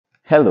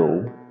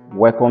Hello,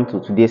 welcome to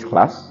today's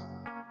class.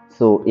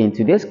 So in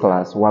today's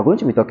class, we are going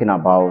to be talking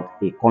about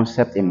a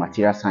concept in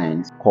material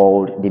science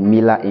called the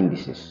Miller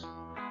indices.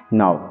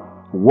 Now,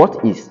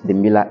 what is the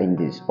Miller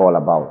index all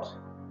about?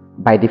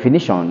 By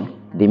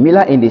definition, the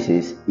Miller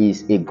indices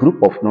is a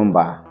group of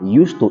numbers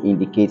used to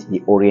indicate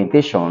the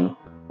orientation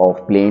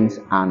of planes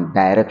and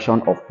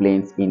direction of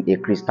planes in a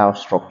crystal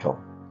structure.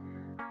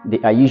 They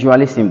are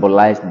usually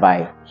symbolized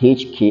by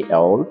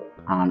HKL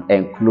and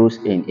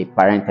enclosed in a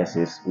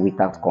parenthesis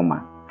without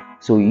comma.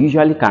 So you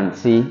usually can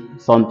see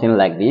something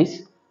like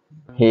this,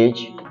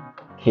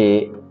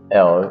 HKL,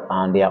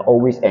 and they are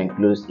always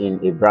enclosed in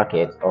a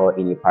bracket or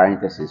in a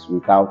parenthesis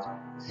without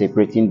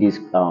separating these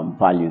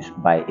values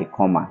by a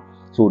comma.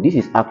 So this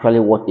is actually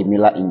what a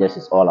Miller index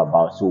is all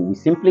about. So we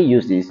simply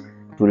use this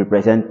to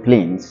represent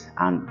planes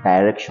and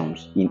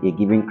directions in a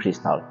given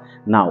crystal.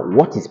 Now,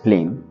 what is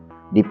plane?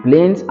 The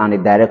planes and the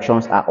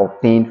directions are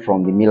obtained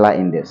from the Miller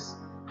index.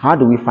 How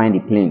do we find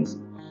the planes?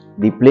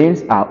 The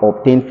planes are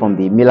obtained from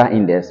the Miller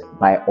index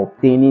by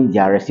obtaining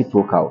their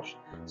reciprocals.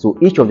 So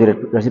each of the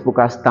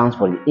reciprocals stands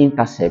for the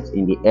intercepts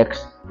in the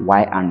x,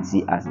 y, and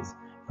z axis.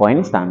 For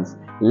instance,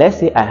 let's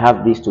say I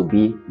have this to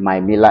be my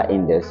Miller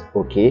index.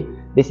 Okay,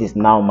 this is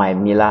now my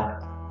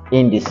Miller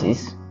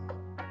indices.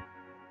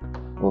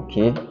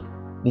 Okay,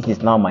 this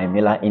is now my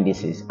Miller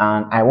indices,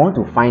 and I want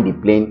to find the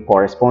plane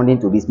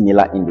corresponding to these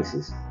Miller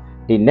indices.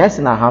 The next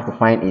thing I have to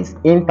find is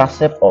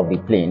intercept of the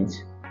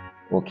planes,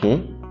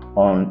 okay,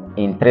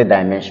 in 3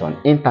 dimensions.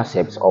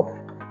 Intercepts of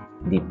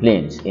the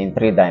planes in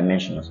 3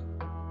 dimensions.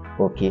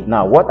 Okay,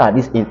 now what are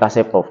these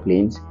intercepts of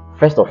planes?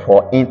 First of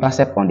all,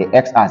 intercept on the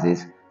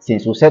x-axis.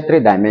 Since we said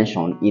 3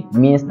 dimensions, it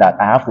means that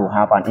I have to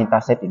have an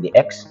intercept in the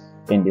x,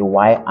 in the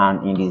y,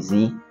 and in the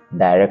z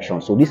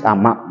direction. So these are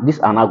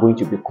now going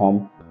to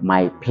become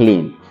my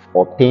plane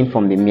obtained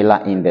from the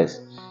Miller index.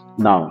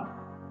 Now,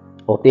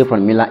 obtained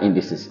from Miller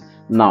indices.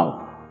 Now,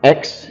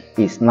 x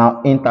is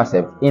now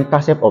intercept.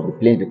 Intercept of the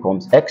plane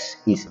becomes x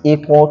is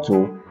equal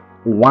to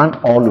 1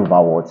 all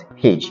over what?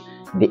 H.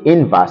 The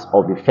inverse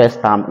of the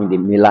first term in the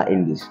Miller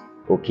index.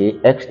 Okay,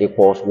 x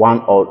equals 1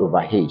 all over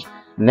h.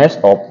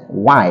 Next up,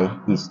 y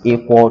is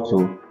equal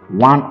to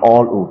 1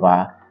 all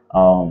over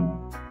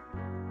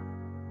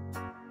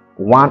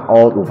 1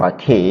 all over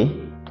k.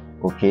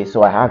 Okay,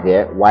 so I have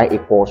here y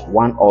equals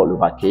 1 all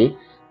over k,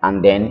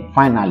 and then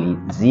finally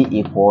z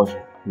equals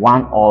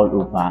 1 all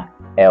over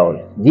L.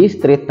 These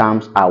 3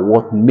 terms are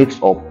what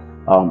makes up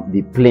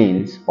the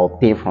planes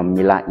obtained from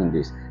Miller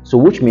index. So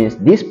which means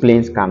these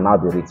planes can now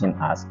be written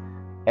as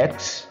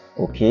x,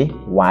 okay,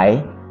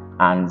 y,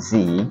 and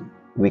z.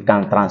 We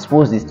can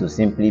transpose this to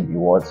simply be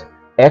what?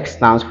 X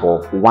stands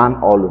for 1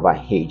 all over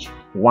h,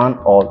 1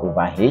 all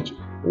over h.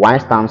 Y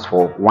stands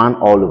for 1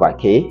 all over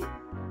k.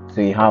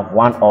 So you have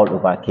 1 all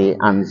over k,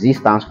 and z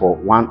stands for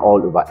 1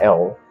 all over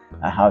L.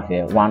 I have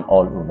here 1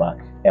 all over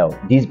L.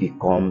 This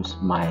becomes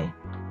my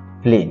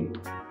plane,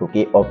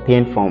 okay,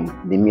 obtained from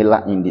the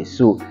Miller index.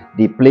 So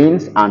the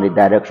planes and the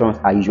directions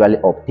are usually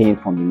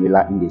obtained from the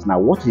Miller index. Now,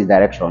 what is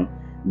direction?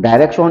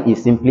 Direction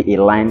is simply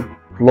a line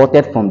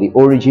plotted from the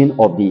origin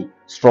of the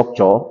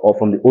structure or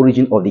from the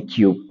origin of the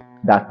cube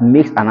that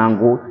makes an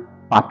angle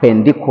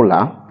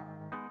perpendicular,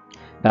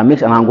 that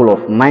makes an angle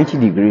of 90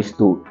 degrees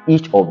to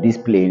each of these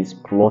planes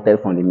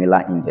plotted from the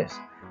Miller index.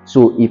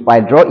 So if I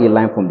draw a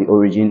line from the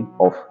origin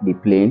of the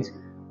planes,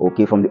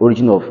 okay, from the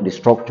origin of the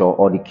structure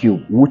or the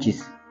cube,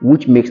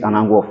 which makes an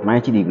angle of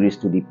 90 degrees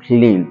to the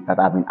plane that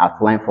have been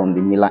outlined from the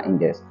Miller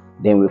index,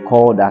 then we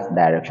call that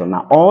direction.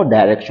 Now, all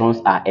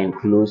directions are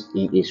enclosed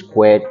in a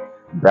squared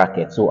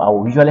bracket. So I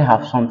will usually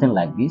have something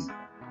like this,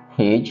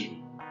 H,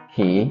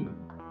 K,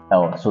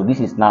 L. So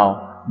this is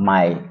now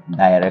my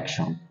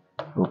direction,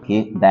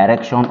 okay,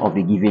 direction of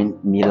the given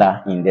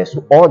Miller index.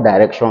 So all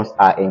directions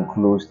are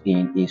enclosed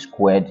in a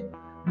squared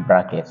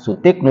bracket. So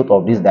take note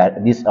of these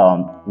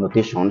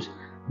notations.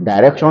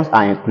 Directions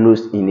are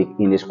enclosed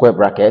in a square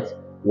bracket,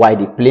 while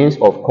the planes,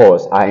 of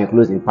course, are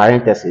enclosed in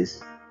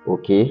parentheses.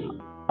 Okay,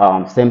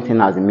 same thing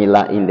as the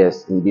Miller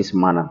index in this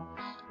manner.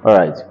 All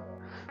right.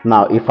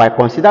 Now, if I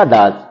consider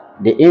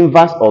that the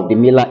inverse of the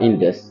Miller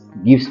index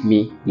gives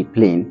me the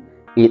plane,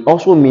 it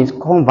also means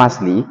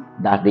conversely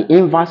that the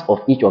inverse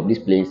of each of these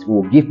planes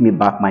will give me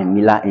back my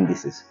Miller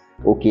indices.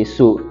 Okay,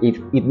 so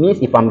it means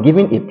if I'm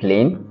given a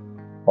plane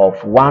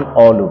of 1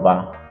 all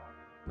over,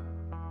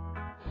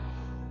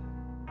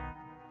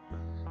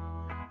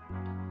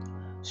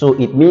 so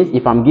it means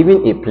if I'm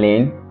given a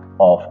plane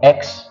of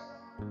x,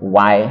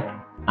 y,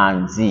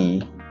 and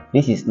z,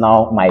 this is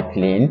now my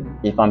plane.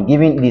 If I'm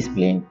given this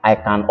plane, I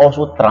can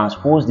also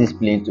transpose this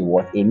plane to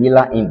what? A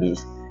Miller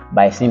index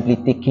by simply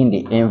taking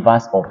the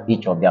inverse of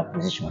each of their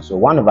positions. So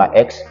 1 over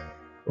x,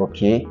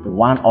 okay,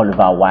 1 all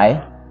over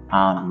y,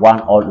 and 1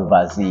 all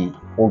over z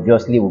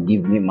obviously will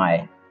give me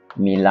my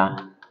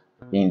Miller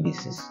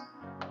indices.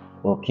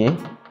 Okay,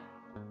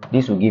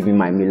 this will give me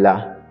my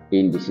Miller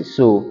indices.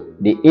 So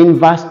the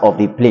inverse of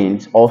the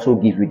planes also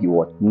give you the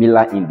what?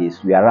 Miller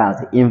index,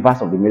 whereas the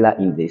inverse of the Miller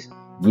index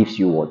gives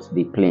you what?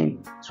 The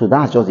plane. So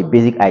that's just the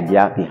basic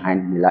idea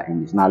behind Miller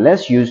index. Now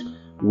let's use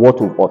what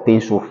we've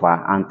obtained so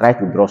far and try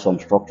to draw some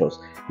structures.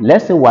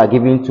 Let's say we are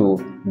given to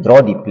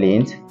draw the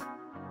planes,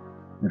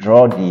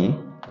 draw the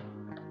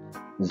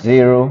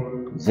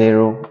 0,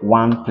 0,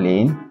 1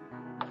 plane,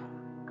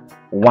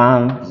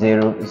 1,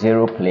 0,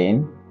 0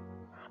 plane,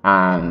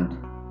 and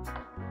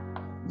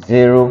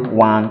 0,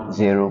 1,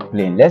 0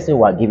 plane. Let's say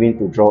we are given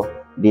to draw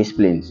these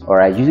planes, all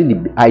right, using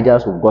the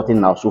ideas we've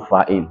gotten now so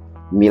far in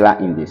Miller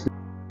Index.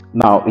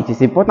 Now, it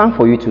is important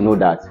for you to know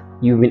that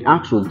you've been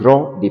asked to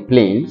draw the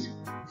planes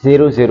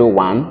 0, 0,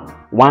 1,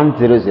 1,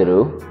 0,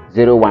 0,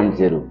 0, 1,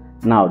 0.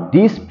 Now,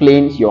 these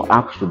planes you're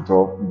asked to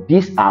draw,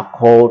 these are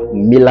called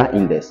Miller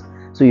Index.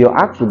 So you're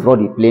asked to draw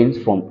the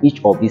planes from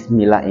each of these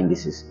Miller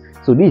indices.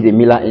 So this is a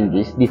Miller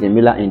index, this is a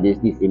Miller index,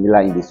 this is a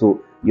Miller index.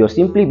 So you're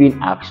simply being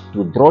asked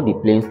to draw the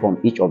planes from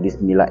each of these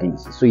Miller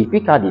indices. So you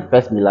pick out the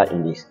first Miller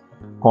index,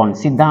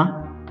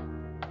 consider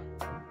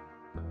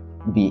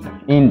the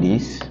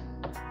index,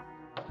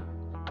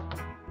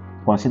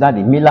 consider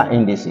the Miller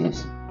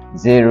indices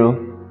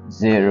 0,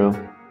 0,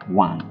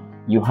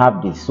 1. You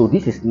have this. So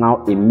this is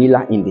now a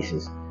Miller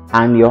indices,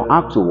 and you're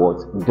asked to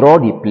what? Draw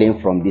the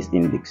plane from this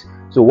index.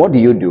 So what do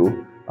you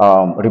do?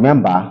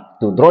 Remember,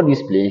 to draw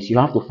these planes, you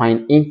have to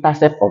find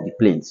intercept of the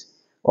planes.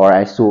 All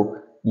right. So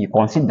you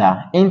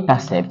consider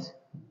intercept.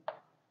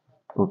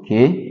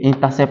 Okay,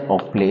 intercept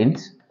of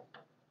planes.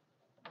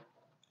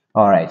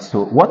 All right.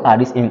 So what are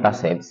these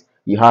intercepts?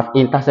 You have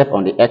intercept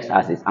on the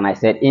x-axis, and I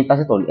said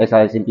intercept on the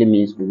x-axis simply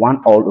means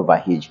 1 all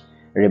over h.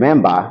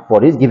 Remember, for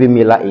this given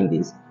Miller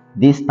index,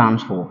 this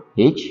stands for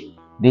h,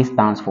 this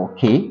stands for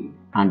k,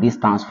 and this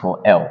stands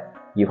for l.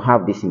 You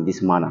have this in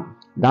this manner.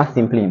 That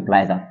simply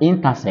implies that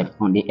intercept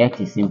on the x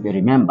is simply,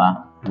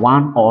 remember,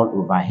 1 all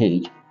over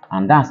h,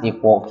 and that's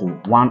equal to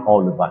 1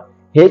 all over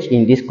h.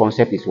 In this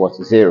concept is what?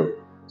 0.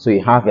 So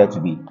you have here to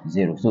be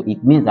 0. So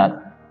it means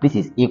that this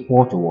is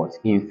equal to what?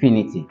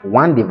 Infinity.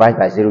 1 divided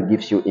by 0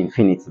 gives you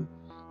infinity.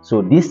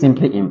 So this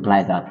simply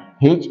implies that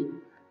h,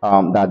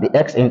 that the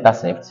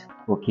x-intercept,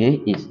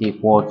 okay, is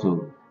equal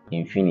to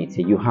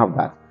infinity. You have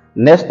that.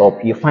 Next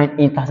up, you find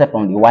intercept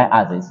on the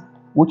y-axis,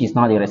 which is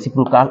now the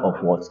reciprocal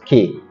of what?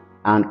 K.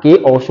 And k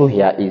also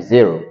here is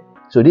 0.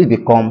 So this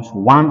becomes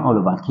 1 all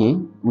over k,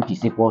 which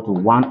is equal to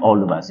 1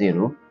 all over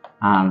 0.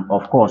 And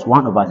of course,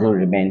 1 over 0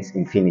 remains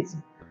infinity.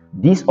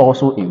 This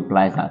also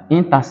implies that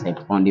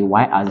intercept on the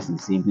y-axis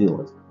is simply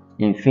what?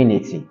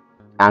 Infinity.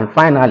 And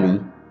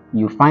finally,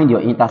 you find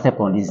your intercept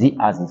on the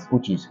z-axis,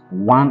 which is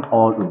 1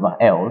 all over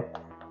L.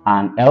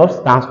 And L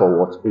stands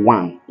for what?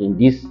 1 in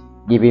this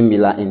given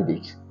Miller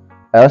index.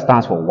 L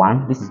stands for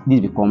 1. This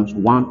becomes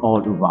 1 all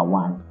over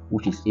 1,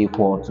 which is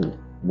equal to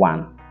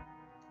 1.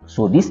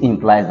 So this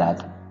implies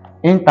that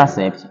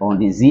intercept on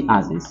the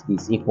z-axis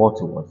is equal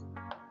to what?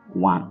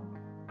 1.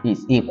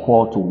 Is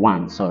equal to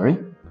 1, sorry.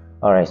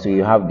 All right, so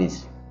you have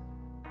this.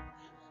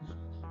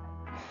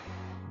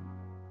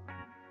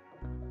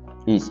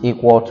 Is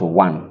equal to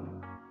 1.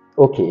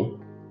 Okay.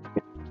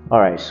 All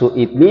right, so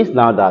it means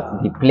now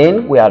that the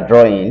plane we are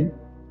drawing,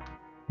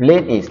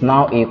 plane is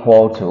now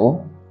equal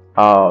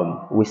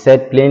to, we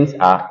said planes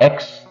are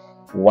x,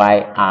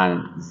 y,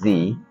 and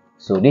z.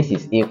 So this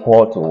is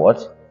equal to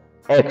what?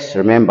 X,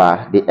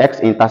 remember, the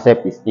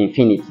x-intercept is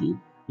infinity.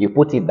 You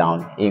put it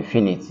down,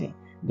 infinity.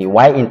 The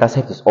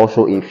y-intercept is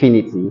also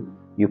infinity.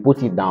 You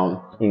put it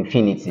down,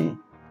 infinity.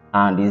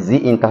 And the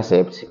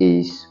z-intercept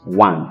is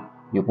 1.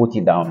 You put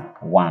it down,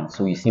 1.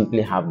 So you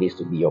simply have this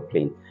to be your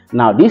plane.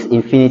 Now, this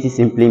infinity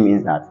simply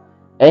means that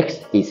x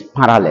is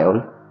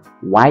parallel,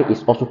 y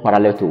is also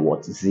parallel to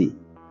what? Z.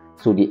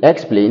 So the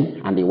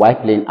x-plane and the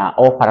y-plane are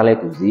all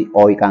parallel to z,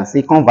 or you can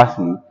say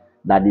conversely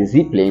that the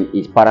z-plane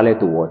is parallel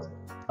to what?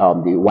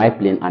 The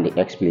y-plane and the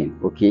x-plane.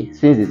 Okay,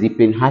 since the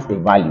z-plane has a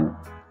value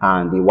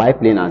and the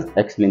y-plane and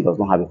x-plane does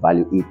not have a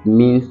value, it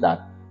means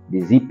that the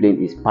z-plane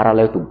is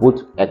parallel to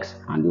both x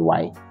and the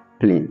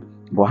y-plane.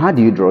 But how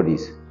do you draw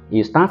this?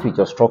 You start with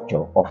your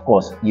structure. Of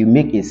course, you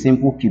make a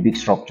simple cubic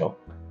structure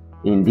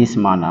in this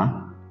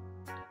manner.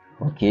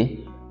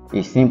 Okay,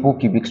 a simple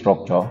cubic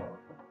structure.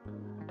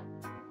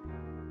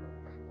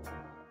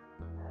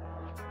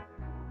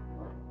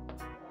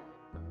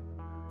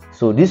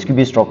 So this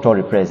cubic structure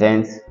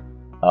represents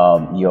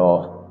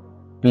your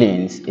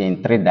planes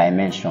in 3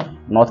 dimensions.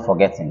 Not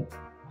forgetting,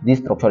 this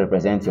structure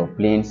represents your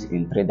planes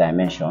in 3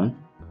 dimensions.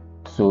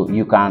 So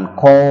you can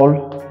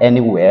call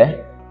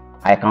anywhere.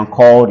 I can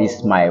call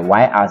this my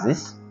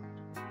y-axis.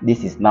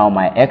 This is now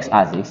my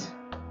x-axis,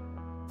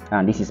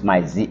 and this is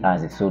my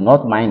z-axis. So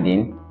not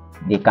minding,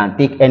 they can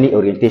take any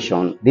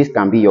orientation. This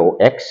can be your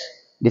x,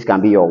 this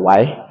can be your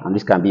y, and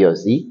this can be your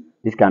z.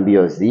 This can be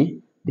your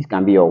z, this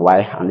can be your y,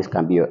 and this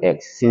can be your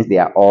x. Since they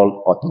are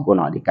all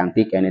orthogonal, they can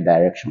take any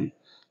direction.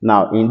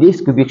 Now, in this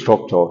cubic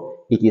structure,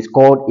 it is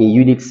called a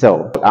unit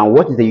cell. And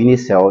what is a unit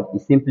cell?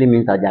 It simply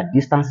means that their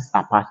distances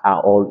apart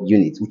are all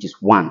units, which is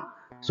 1.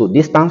 So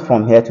distance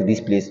from here to this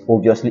place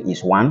obviously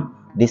is 1.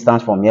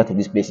 Distance from here to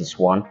this place is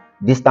 1.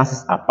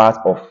 Distances apart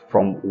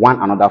from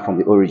one another from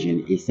the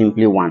origin is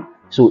simply 1.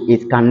 So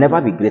it can never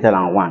be greater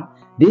than 1.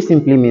 This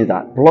simply means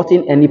that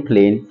plotting any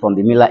plane from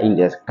the Miller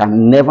index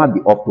can never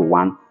be up to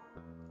 1,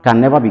 can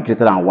never be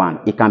greater than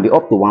 1. It can be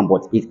up to 1,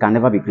 but it can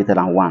never be greater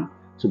than 1.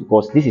 So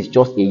because this is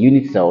just a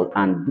unit cell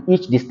and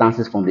each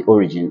distances from the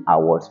origin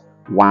are what?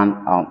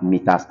 1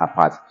 meters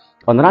apart.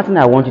 Another thing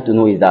I want you to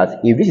know is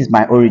that if this is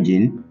my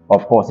origin,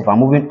 of course, if I'm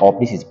moving up,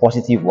 this is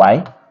positive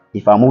y.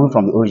 If I'm moving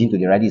from the origin to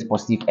the right, this is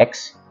positive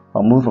x. If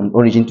I'm moving from the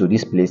origin to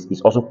this place,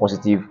 it's also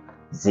positive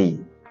z.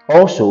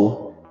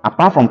 Also,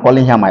 apart from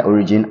calling here my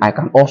origin, I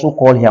can also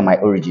call here my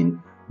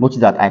origin. Notice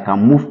that I can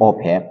move up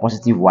here,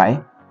 positive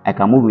y. I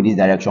can move in this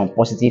direction,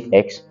 positive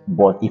x.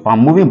 But if I'm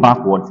moving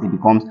backwards, it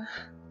becomes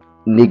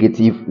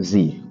negative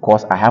z,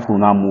 because I have to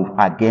now move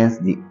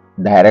against the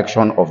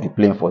direction of the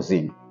plane for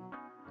z.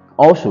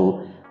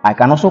 Also, I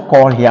can also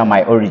call here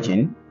my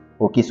origin.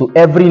 Okay, so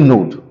every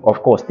node,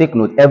 of course, take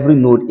note, every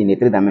node in a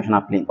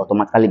three-dimensional plane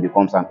automatically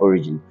becomes an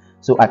origin.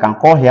 So I can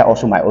call here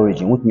also my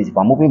origin, which means if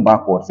I'm moving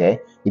backwards here,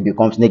 it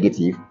becomes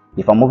negative.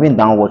 If I'm moving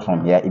downward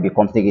from here, it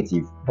becomes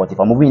negative. But if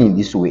I'm moving in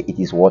this way, it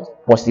is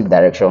what? Positive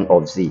direction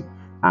of z.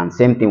 And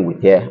same thing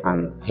with here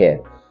and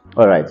here.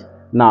 All right.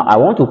 Now I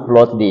want to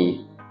plot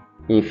the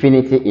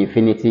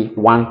infinity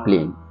one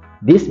plane.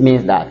 This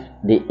means that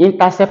the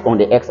intercept on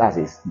the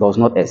x-axis does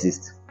not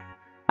exist,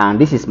 and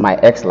this is my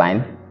x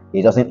line,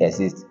 it doesn't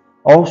exist.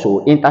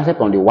 Also, intercept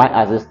on the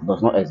y-axis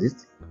does not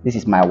exist. This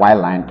is my y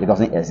line, it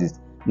doesn't exist.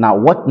 Now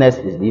what next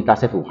is the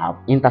intercept we have?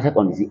 Intercept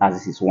on the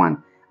z-axis is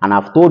 1, and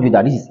I've told you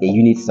that this is a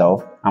unit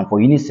cell, and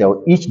for unit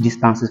cell, each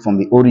distances from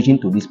the origin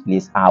to this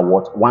place are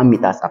what? 1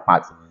 meters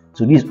apart.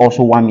 So this is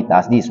also 1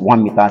 meters, this is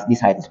 1 meters,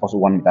 this height is also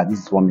 1 meter, this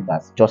is 1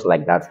 meters, just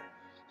like that.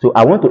 So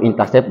I want to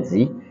intercept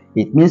z.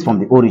 It means from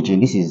the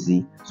origin, this is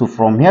z. So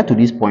from here to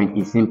this point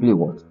is simply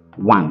what?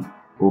 1.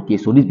 Okay,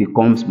 so this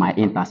becomes my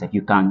intercept.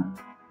 You can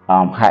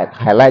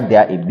highlight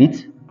there a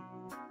bit.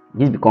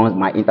 This becomes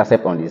my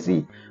intercept on the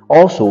z.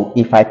 Also,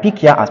 if I pick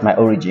here as my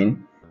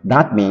origin,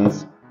 that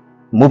means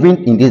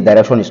moving in this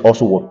direction is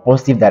also what?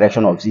 Positive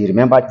direction of z.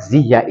 Remember,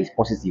 z here is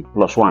positive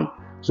plus 1.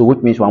 So which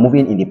means we're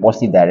moving in the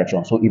positive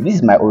direction. So if this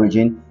is my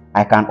origin,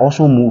 I can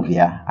also move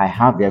here. I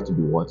have there to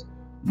be what?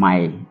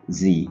 My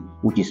z,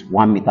 which is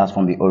 1 meters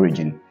from the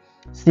origin.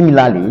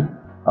 Similarly,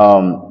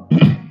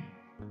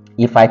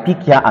 if I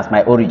pick here as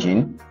my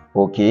origin,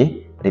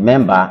 okay,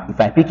 remember, if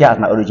I pick here as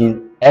my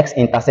origin,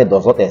 x-intercept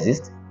does not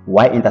exist,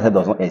 y-intercept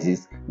does not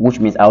exist, which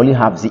means I only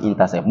have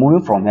z-intercept.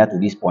 Moving from here to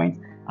this point,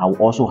 I will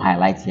also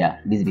highlight here.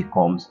 This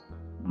becomes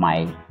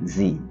my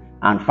z.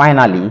 And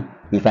finally,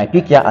 if I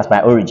pick here as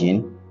my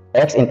origin,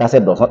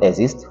 x-intercept does not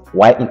exist,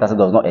 y-intercept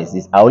does not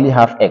exist, I only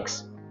have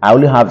x, I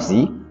only have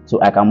z, so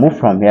I can move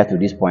from here to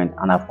this point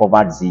and I've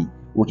covered z,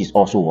 which is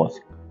also what?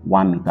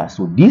 1 meter.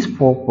 So these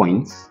 4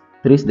 points,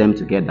 trace them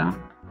together.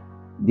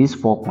 These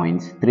 4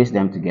 points, trace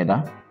them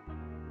together.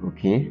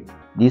 Okay,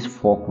 these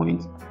 4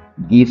 points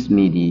gives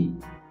me the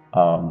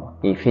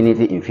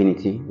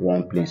infinity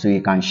one plane. So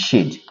you can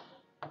shade.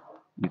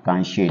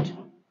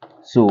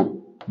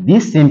 So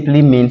this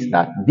simply means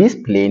that this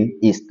plane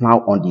is now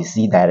on the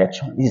z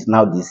direction. This is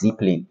now the z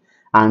plane,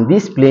 and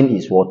this plane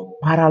is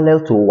what?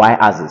 Parallel to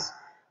y-axis.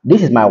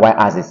 This is my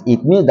y-axis.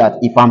 It means that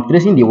if I'm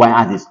tracing the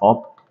y-axis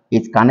up,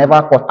 it can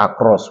never cut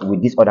across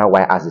with this other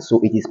y-axis. So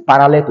it is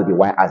parallel to the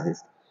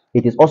y-axis.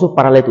 It is also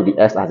parallel to the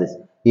x-axis.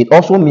 It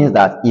also means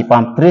that if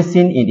I'm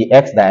tracing in the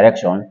x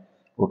direction,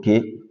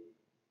 okay,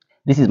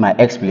 this is my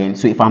x plane.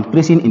 So if I'm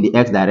tracing in the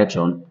x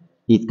direction,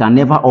 it can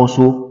never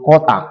also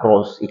cut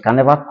across. It can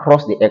never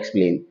cross the x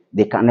plane.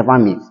 They can never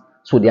meet.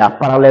 So they are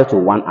parallel to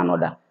one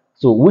another.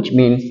 So which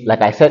means,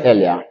 like I said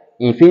earlier,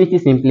 infinity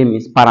simply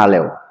means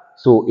parallel.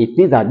 So it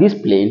means that this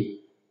plane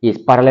is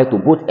parallel to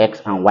both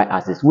x and y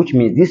axis, which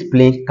means this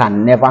plane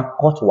can never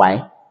cut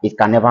y. It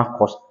can never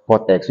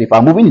cut x. So if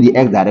I'm moving in the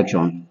x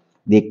direction,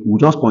 they will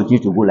just continue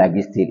to go like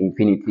this till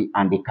infinity,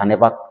 and they can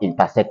never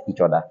intersect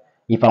each other.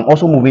 If I'm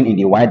also moving in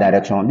the y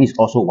direction, this is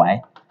also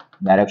y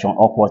direction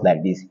upwards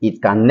like this.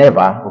 It can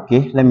never,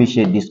 okay, let me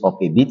shade this up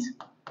a bit.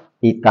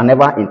 It can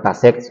never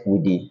intersect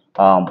with the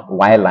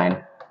y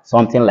line,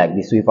 something like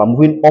this. So if I'm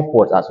moving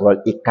upwards as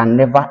well, it can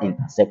never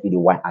intersect with the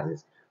y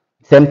axis.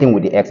 Same thing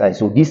with the x axis.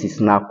 So this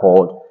is now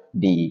called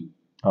the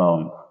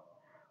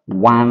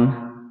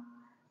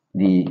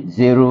the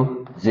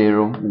 0,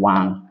 0,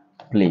 1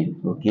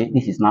 plane. Okay,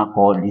 this is now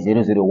called the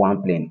 0, 0,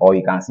 1 plane, or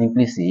you can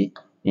simply say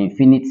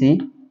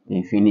infinity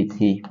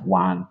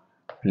 1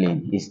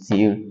 plane. Is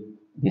still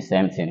the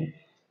same thing.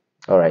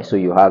 All right, so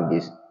you have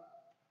this.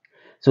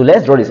 So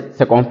let's draw the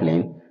second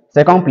plane.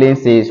 Second plane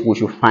says we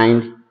should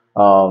find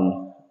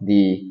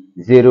the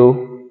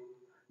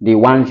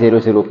 1, 0,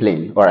 0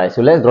 plane. All right,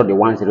 so let's draw the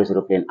 1, 0,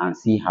 0 plane and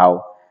see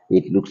how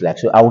it looks like.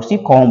 So I will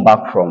still come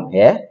back from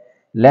here.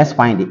 Let's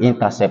find the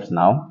intercept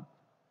now.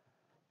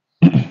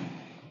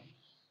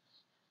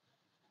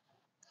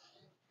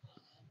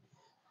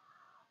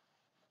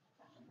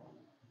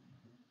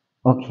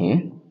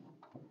 Okay.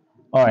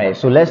 All right,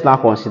 so let's now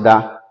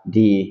consider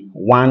the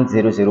 1,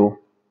 0, 0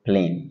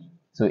 plane.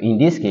 So in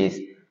this case,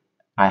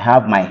 I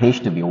have my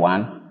h to be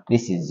 1,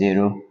 this is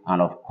 0,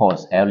 and of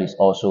course L is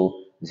also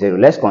 0.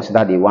 Let's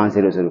consider the 1,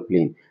 0, 0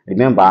 plane.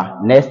 Remember,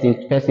 first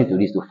thing to do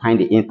is to find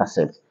the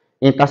intercept.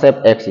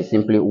 Intercept x is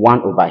simply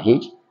 1 over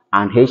h,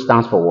 and h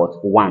stands for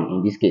what? 1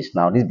 in this case.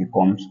 Now this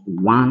becomes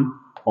 1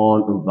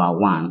 all over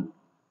 1,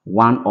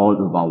 1 all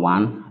over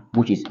 1,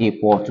 which is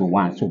equal to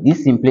 1. So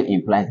this simply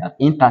implies that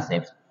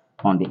intercept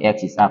on the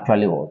x is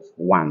actually what?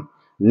 1.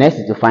 Next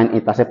is to find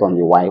intercept on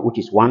the y, which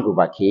is 1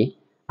 over k,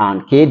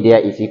 and k there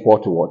is equal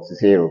to what?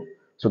 0.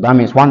 So that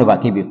means 1 over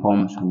k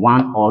becomes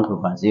 1 all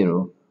over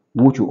 0,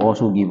 which will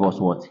also give us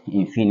what?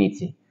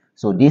 Infinity.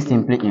 So this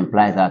simply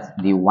implies that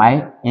the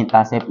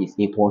y-intercept is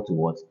equal to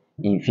what?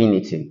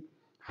 Infinity.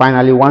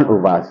 Finally, 1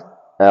 over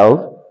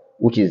L,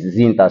 which is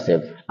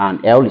z-intercept,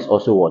 and L is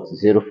also what?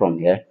 0 from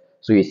here.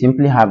 So you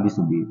simply have this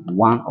to be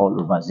 1 all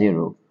over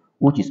 0,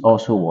 which is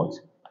also what?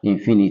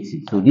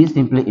 Infinity. So this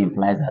simply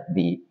implies that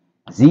the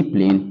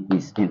z-plane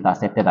is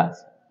intercepted at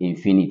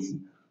infinity.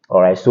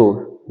 All right,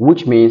 so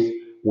which means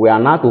we are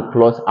now to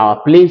plot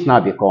our planes now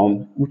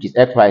become, which is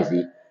x, y,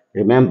 z.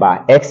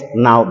 Remember, x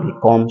now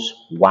becomes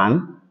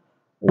 1,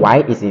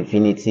 y is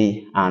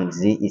infinity, and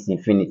z is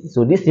infinity.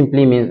 So this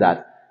simply means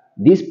that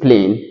this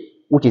plane,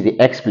 which is the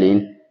x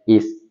plane,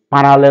 is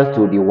parallel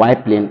to the y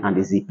plane and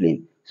the z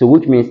plane. So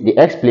which means the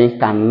x plane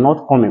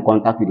cannot come in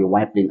contact with the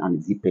y plane and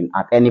the z plane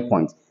at any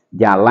point.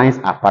 Their lines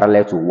are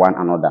parallel to one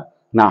another.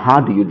 Now, how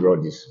do you draw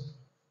this?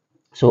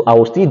 So I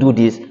will still do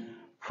this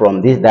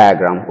from this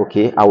diagram.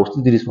 Okay, I will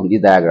still do this from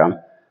this diagram.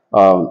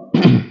 um,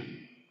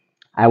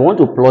 I want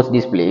to plot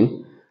this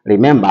plane.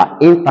 Remember,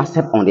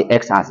 intercept on the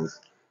x-axis.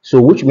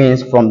 So which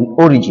means from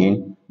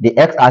origin, the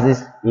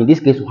x-axis, in this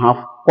case, we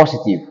have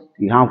positive.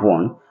 You have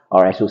 1.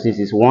 All right, so since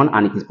it's 1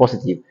 and it is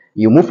positive,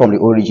 you move from the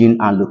origin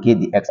and locate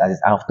the x-axis.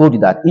 I have told you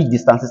that each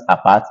distances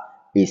apart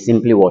is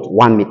simply what?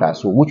 1 meter.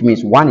 So which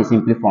means 1 is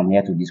simply from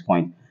here to this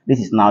point. This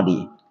is now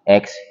the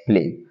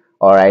x-plane.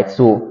 All right,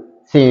 so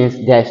since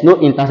there is no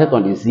intercept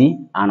on the z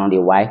and on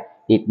the y,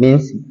 it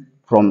means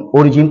from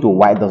origin to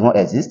y does not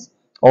exist.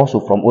 Also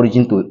from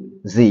origin to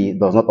z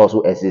does not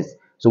also exist.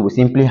 So we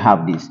simply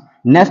have this.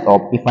 Next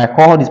up, if I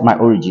call this my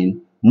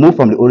origin, move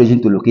from the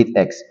origin to locate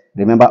x.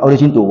 Remember,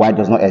 origin to y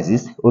does not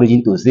exist,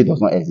 origin to z does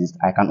not exist.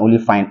 I can only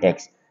find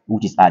x,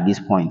 which is at this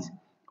point.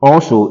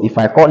 Also, if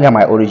I call here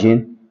my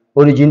origin,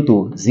 origin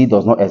to z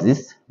does not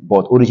exist,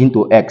 but origin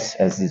to x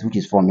exists, which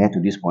is from here to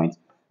this point.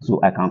 So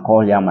I can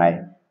call here my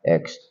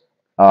x.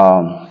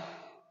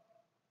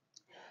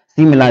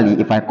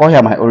 Similarly, if I call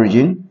here my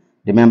origin,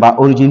 remember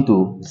origin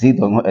to z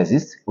does not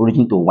exist,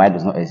 origin to y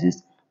does not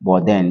exist,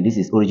 but then this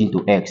is origin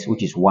to x,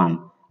 which is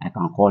 1. I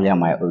can call here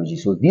my origin.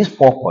 So these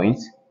 4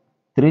 points,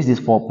 trace these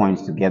 4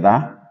 points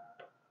together.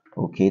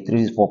 Okay,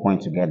 trace these 4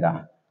 points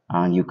together,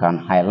 and you can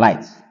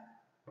highlight.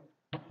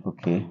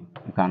 Okay,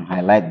 you can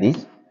highlight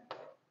this.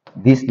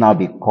 This now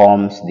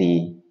becomes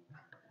the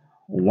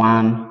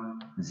 1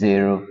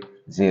 0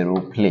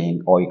 0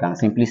 plane, or you can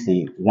simply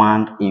say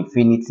 1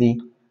 infinity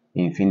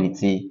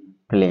infinity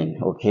plane.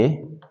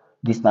 Okay,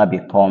 this now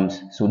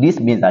becomes, so this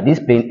means that this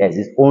plane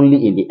exists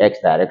only in the x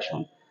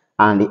direction,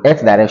 and the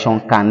x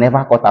direction can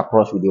never cut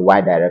across with the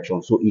y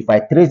direction. So if I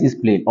trace this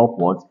plane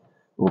upwards,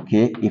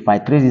 okay, if I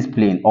trace this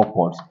plane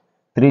upwards,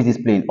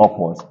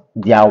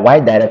 their y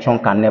direction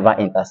can never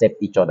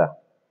intercept each other.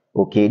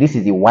 Okay, this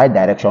is the y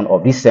direction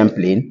of this same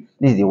plane,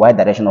 this is the y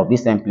direction of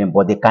this same plane,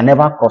 but they can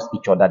never cross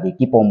each other. They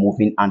keep on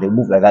moving, and they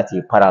move like that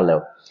in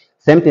parallel.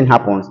 Same thing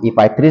happens if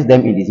I trace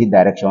them in the z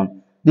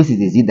direction. This is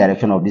the z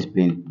direction of this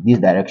plane, this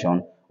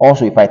direction.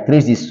 Also, if I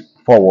trace this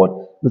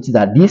forward, notice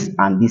that this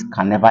and this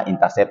can never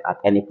intercept at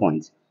any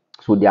point.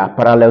 So they are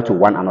parallel to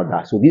one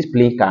another. So this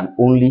plane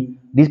only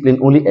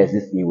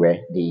exists in where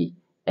the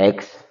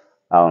x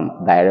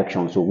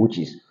direction. So which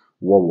is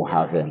what we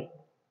have here.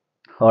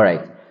 All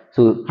right.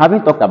 So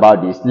having talked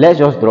about this, let's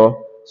just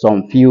draw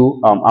some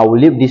few. I will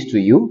leave this to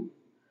you.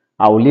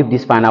 I will leave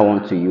this final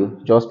one to you.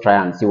 Just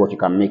try and see what you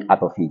can make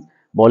out of it.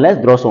 But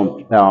let's draw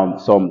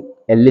some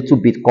a little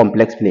bit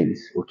complex planes.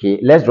 Okay.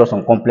 Let's draw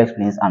some complex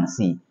planes and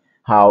see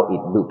how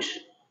it looks.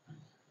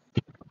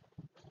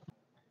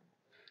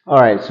 All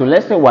right, so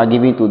let's say we are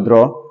given to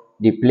draw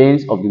the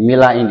planes of the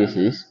Miller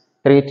indices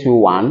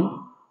 321,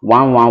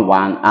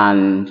 111,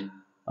 and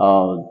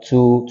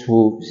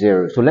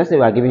 220. So let's say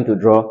we are given to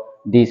draw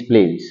these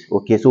planes.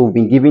 Okay, so we've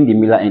been given the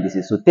Miller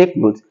indices. So take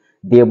note,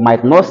 they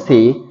might not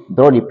say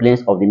draw the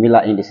planes of the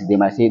Miller indices. They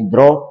might say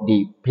draw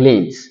the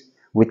planes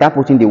without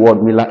putting the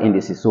word Miller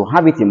indices. So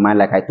have it in mind,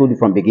 like I told you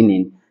from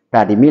beginning,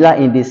 that the Miller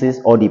indices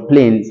or the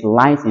planes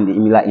lies in the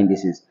Miller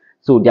indices.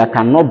 So there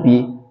cannot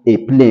be a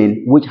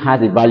plane which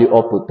has a value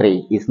up to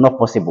 3. It's not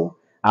possible.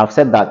 I've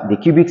said that the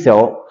cubic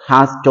cell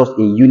has just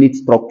a unit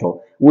structure,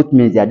 which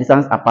means their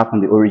distance apart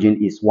from the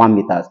origin is 1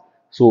 meter.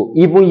 So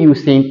even you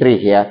saying 3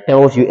 here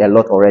tells you a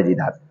lot already,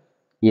 that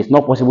it's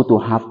not possible to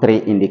have 3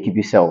 in the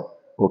cubic cell.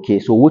 Okay,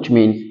 so which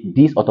means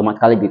this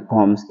automatically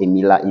becomes a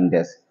Miller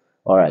index.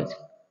 All right.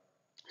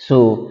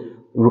 So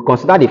we'll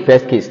consider the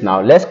first case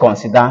now. Let's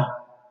consider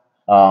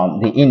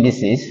the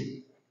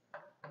indices.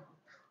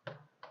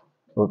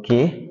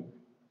 Okay,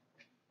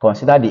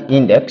 consider the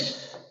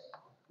index,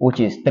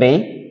 which is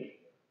 3,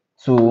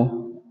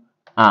 2,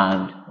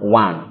 and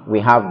 1.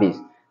 We have this.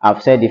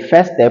 I've said the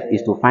first step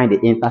is to find the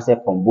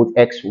intercept from both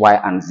x, y,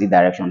 and z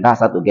direction. That's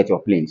how to get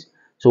your planes.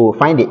 So we'll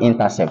find the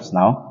intercepts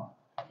now.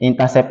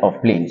 Intercept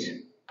of planes.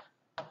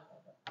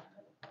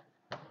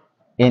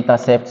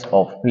 Intercepts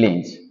of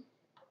planes.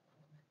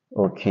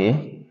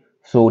 Okay.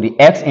 So the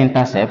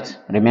x-intercept,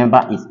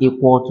 remember, is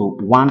equal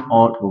to 1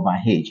 all over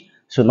h.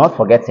 So not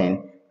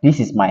forgetting, this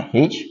is my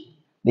h,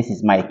 this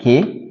is my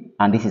k,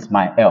 and this is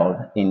my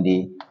l in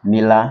the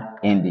Miller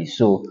index.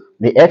 So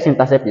the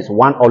x-intercept is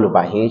 1 all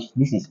over h.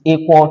 This is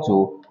equal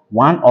to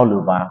 1 all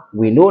over.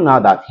 We know now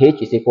that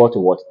h is equal to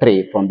what?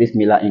 3 from this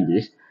Miller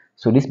index.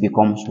 So this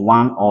becomes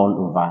 1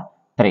 all over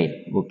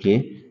 3.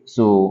 Okay.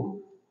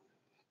 So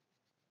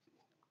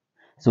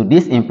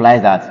this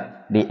implies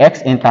that the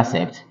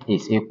x-intercept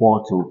is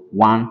equal to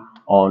 1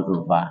 all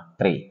over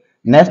 3.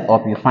 Next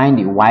up, you find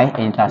the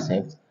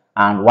y-intercept,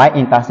 and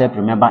y-intercept,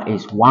 remember,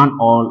 is 1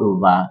 all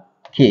over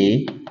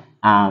k,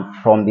 and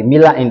from the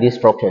Miller index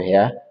structure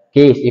here,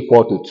 k is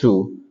equal to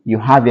 2. You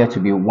have here to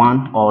be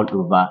 1 all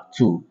over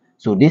 2.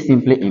 So this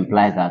simply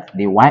implies that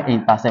the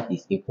y-intercept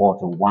is equal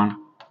to 1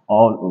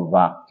 all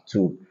over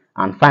 2.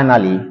 And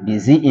finally, the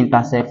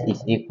z-intercept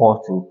is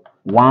equal to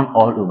 1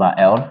 all over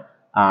L.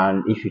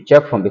 And if you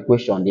check from the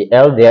question, the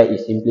L there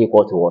is simply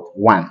equal to what?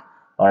 1.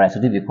 Alright, so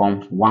this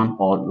becomes 1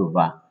 all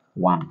over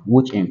 1,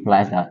 which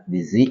implies that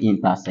the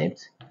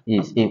z-intercept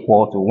is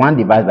equal to 1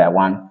 divided by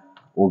 1,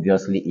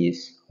 obviously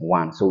is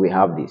 1. So we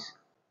have this.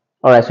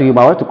 Alright, so you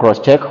might want to cross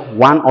check.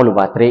 1 all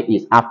over 3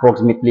 is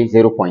approximately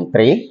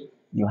 0.3.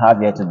 You have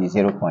here to be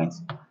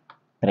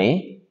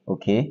 0.3.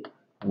 Okay.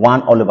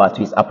 1 all over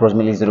 2 is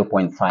approximately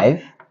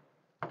 0.5.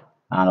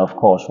 And of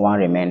course 1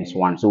 remains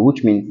 1, so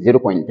which means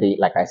 0.3,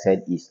 like I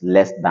said, is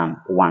less than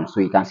 1. So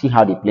you can see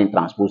how the plane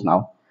transpose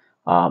now.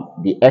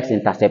 The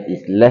x-intercept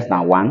is less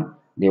than 1,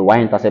 the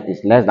y-intercept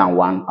is less than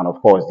 1, and of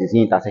course the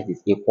z-intercept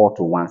is equal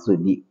to 1. So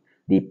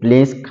the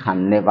planes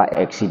can never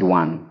exceed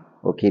 1.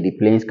 Okay, the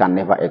planes can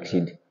never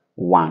exceed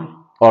 1.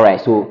 All right,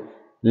 so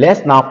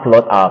let's now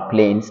plot our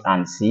planes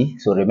and see.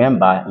 So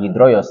remember, you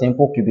draw your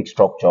simple cubic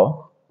structure.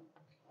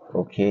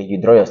 Okay,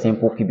 you draw your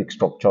simple cubic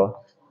structure.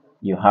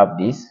 You have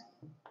this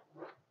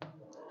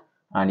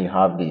and you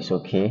have this.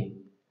 Okay,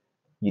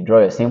 you draw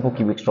a simple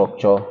cubic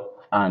structure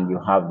and you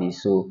have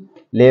this. So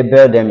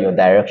label them your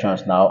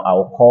directions now.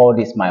 I'll call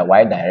this my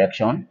y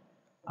direction,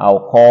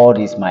 I'll call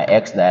this my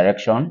x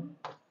direction,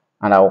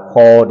 and I'll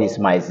call this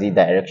my z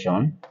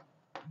direction.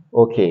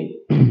 Okay.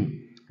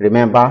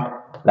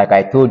 Remember, like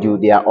I told you,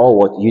 they are all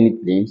what?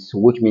 Unit planes,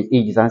 which means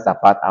each distance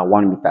apart are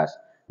 1 meters.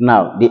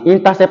 Now the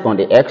intercept on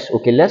the x,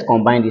 okay, let's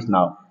combine this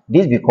now.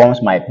 This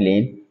becomes my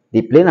plane.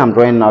 The plane I'm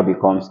drawing now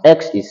becomes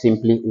x is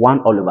simply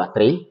 1 all over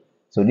 3.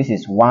 So this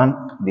is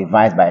 1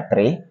 divided by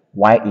 3,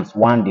 y is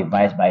 1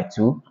 divided by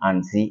 2,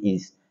 and z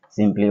is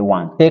simply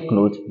 1. Take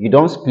note, you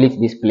don't split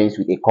these planes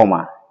with a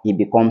comma, it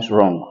becomes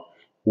wrong.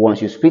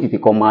 Once you split with a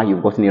comma,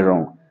 you've gotten it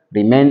wrong.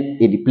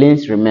 The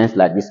planes remains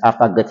like this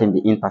after getting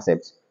the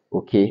intercept.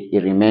 Okay,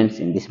 it remains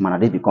in this manner.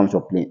 This becomes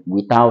your plane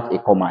without a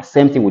comma.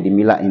 Same thing with the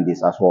Miller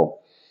index as well.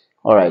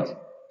 All right,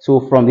 so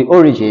from the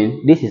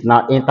origin, this is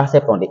now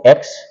intercept on the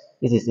x,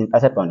 this is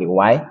intercept on the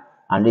y,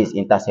 and this is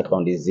intercept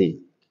on the z.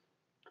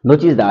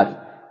 Notice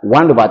that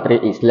 1 over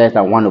 3 is less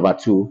than 1 over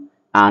 2,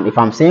 and if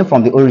I'm saying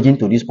from the origin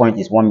to this point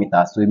is 1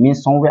 meter, so it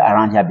means somewhere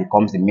around here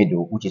becomes the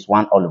middle, which is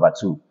 1 all over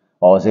 2,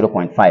 or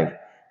 0.5,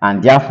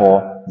 and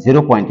therefore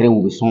 0.3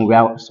 will be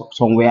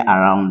somewhere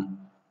around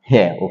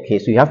here. Okay,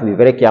 so you have to be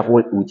very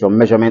careful with your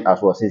measurement as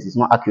well. Since it's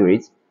not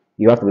accurate,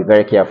 you have to be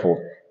very careful.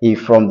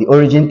 If from the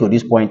origin to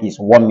this point is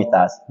 1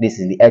 meters, this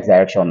is the x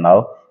direction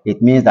now, it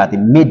means that the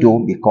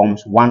middle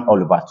becomes 1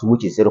 all over 2,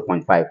 which is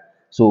 0.5.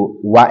 So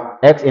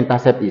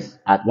x-intercept is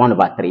at 1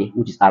 over 3,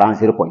 which is around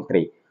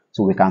 0.3.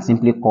 So we can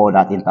simply call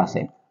that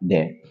intercept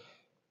there.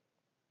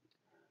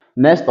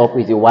 Next up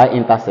is the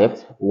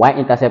y-intercept.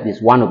 Y-intercept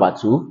is 1 over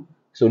 2.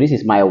 So this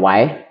is my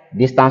y.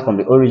 Distance from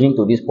the origin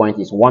to this point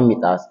is 1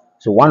 meters.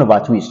 So 1 over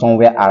 2 is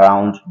somewhere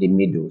around the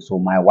middle. So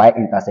my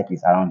y-intercept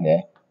is around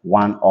here,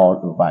 1 all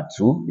over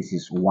 2. This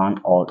is 1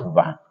 all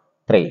over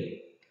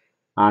 3.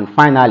 And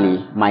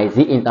finally, my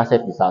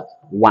z-intercept is at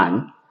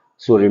 1.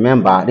 So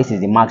remember, this is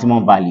the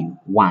maximum value,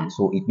 1.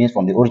 So it means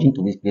from the origin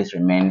to this place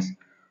remains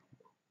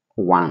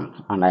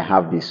 1. And I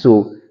have this.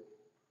 So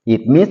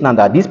it means now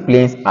that these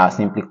planes are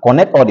simply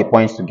connect all the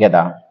points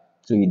together.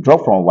 So you draw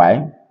from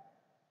y,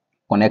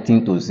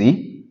 connecting to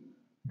z,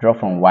 draw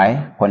from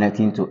y,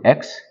 connecting to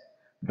x,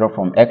 draw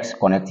from x,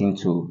 connecting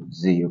to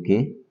z.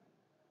 Okay,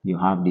 you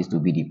have this to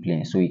be the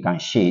plane. So you can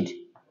shade.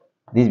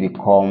 This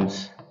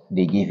becomes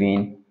the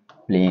given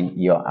plane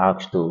you're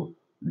asked to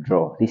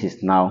draw. This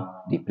is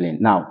now the plane.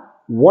 Now,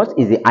 what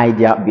is the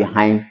idea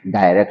behind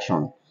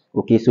direction?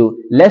 Okay, so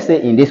let's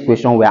say in this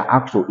question we are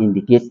asked to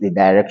indicate the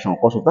direction,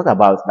 because we talked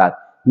about that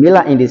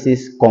Miller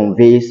indices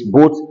conveys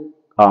both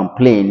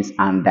planes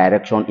and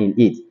direction in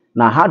it.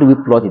 Now, how do we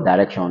plot the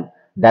direction?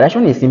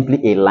 Direction is simply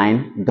a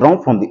line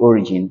drawn from the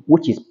origin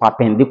which is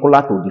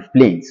perpendicular to the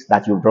planes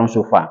that you've drawn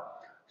so far.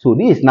 So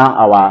this is now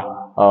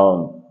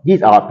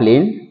our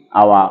plane,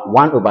 our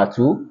 1 over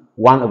 2,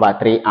 1 over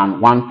 3,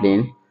 and 1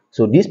 plane.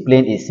 So this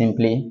plane is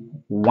simply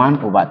 1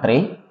 over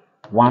 3,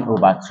 1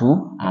 over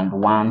 2, and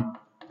 1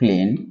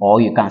 plane,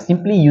 or you can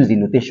simply use the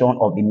notation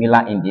of the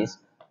Miller index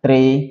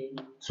 3,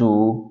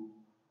 2,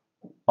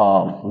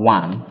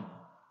 1.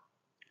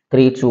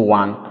 3, 2,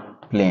 1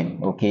 plane.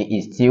 Okay,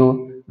 it's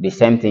still the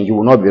same thing. You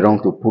will not be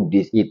wrong to put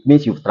this. It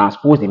means you've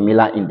transposed the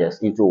Miller index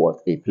into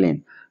what? A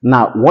plane.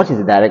 Now, what is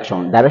the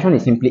direction? Direction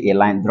is simply a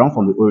line drawn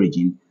from the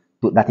origin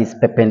that is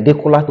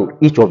perpendicular to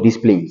each of these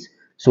planes.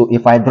 So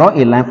if I draw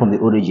a line from the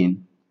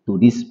origin to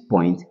this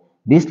point,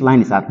 this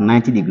line is at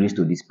 90 degrees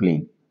to this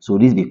plane. So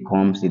this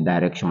becomes the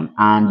direction,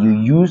 and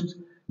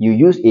you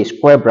used a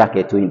square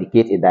bracket to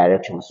indicate a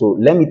direction. So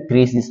let me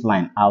trace this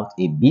line out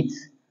a bit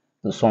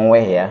to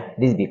somewhere here.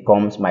 This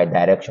becomes my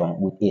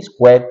direction with a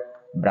square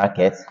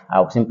bracket.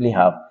 I'll simply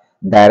have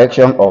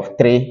direction of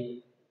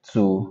 3,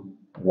 2,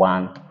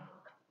 1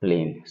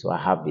 plane. So I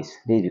have this.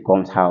 This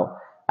becomes how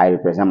I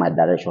represent my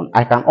direction.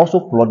 I can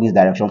also plot this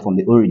direction from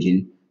the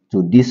origin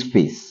to this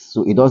face.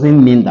 So it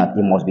doesn't mean that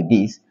it must be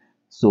this.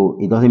 So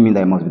it doesn't mean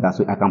that it must be that.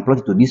 So I can plot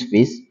it to this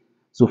face.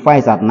 So far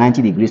it's at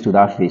 90 degrees to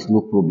that face,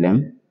 no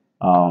problem.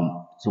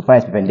 So far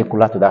it's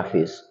perpendicular to that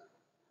face.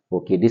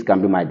 Okay, this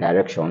can be my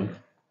direction,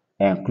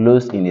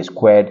 enclosed in a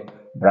squared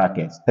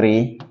bracket,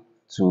 3,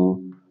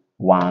 2,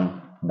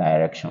 1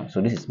 direction.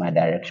 So this is my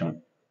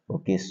direction.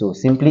 Okay, so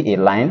simply a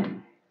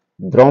line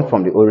drawn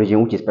from the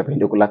origin which is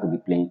perpendicular to the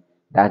plane,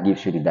 that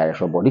gives you the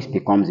direction. But this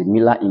becomes the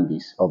Miller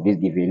index of this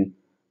given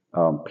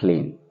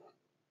plane.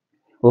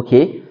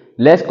 Okay,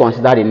 let's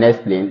consider the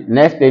next plane.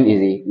 Next plane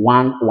is a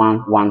 1,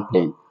 1, 1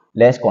 plane.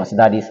 Let's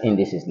consider these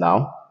indices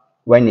now.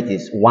 When it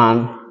is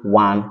 1,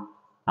 1,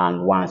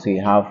 and 1, so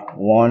you have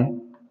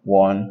 1,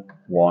 1,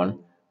 1.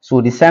 So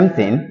the same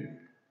thing,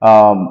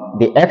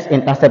 the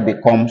x-intercept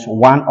becomes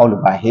 1 all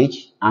over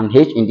h, and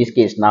h in this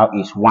case now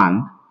is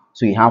 1.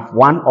 So you have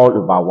 1 all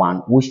over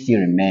 1, which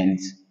still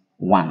remains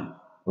 1.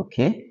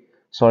 Okay,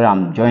 sorry,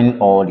 I'm joining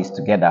all this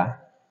together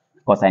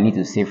because I need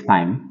to save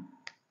time.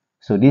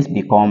 So this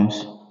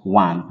becomes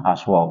 1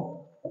 as well.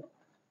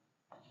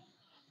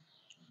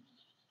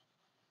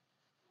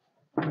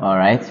 All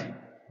right.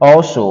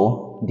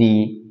 Also,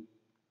 the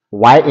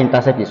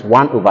y-intercept is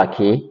 1 over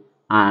k,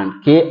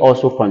 and k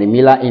also from the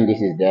Miller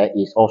indices there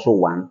is also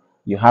 1.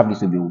 You have this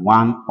to be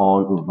 1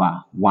 all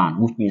over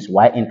 1, which means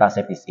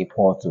y-intercept is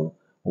equal to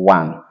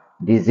 1.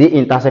 The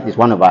z-intercept is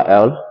 1 over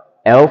l.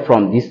 L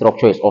from this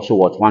structure is also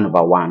what? 1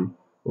 over 1.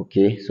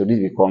 Okay, so this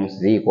becomes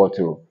z equal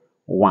to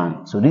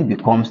 1. So this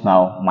becomes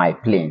now my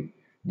plane.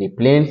 The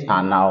planes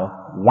are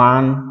now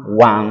 1,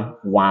 1,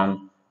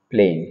 1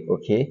 plane.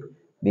 Okay,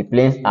 the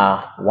planes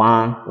are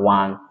 1,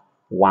 1,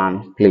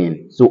 1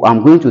 plane. So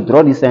I'm going to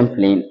draw the same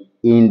plane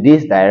in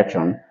this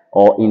direction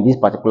or in this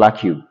particular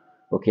cube.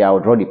 Okay, I'll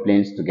draw the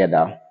planes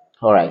together.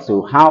 All right,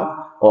 so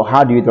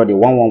how do you draw the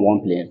 1, 1,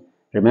 1 plane?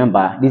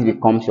 Remember, this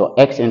becomes your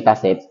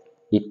x-intercept.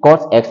 It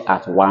cuts x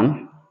at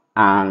 1,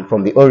 and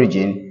from the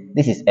origin,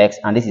 this is x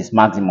and this is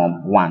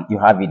maximum 1. You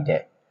have it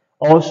there.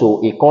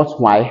 Also, it cuts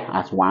y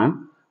at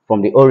 1.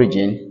 From the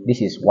origin,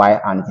 this is y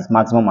and it is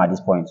maximum at this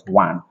point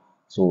 1.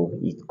 So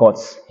it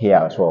cuts here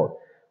as well.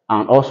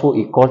 And also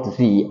it cuts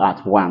z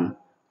at 1.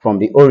 From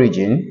the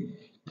origin,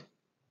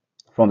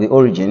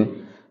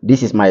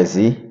 this is my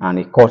z and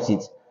it cuts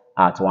it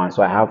at 1.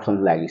 So I have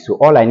something like this. So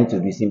all I need to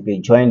do is simply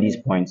join these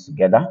points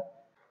together.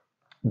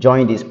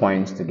 Join these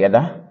points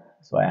together.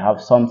 So I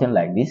have something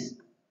like this.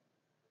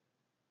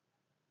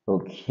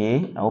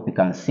 Okay, I hope you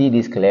can see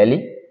this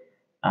clearly.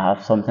 I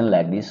have something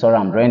like this. Sorry,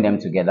 I'm drawing them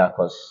together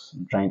because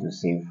I'm trying to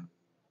save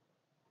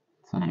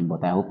time,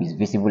 but I hope it's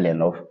visible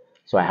enough.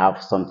 So I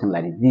have something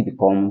like this. This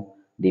become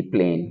the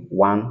plane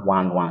 1,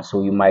 1, 1.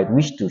 So you might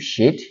wish to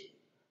shade.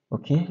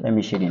 Okay, let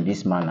me shade in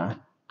this manner.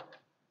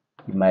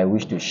 You might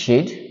wish to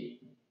shade,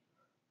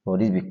 but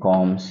this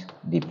becomes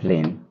the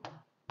plane.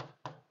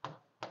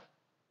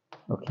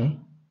 Okay,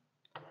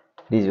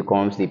 this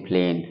becomes the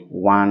plane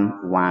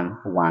 1, 1,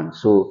 1.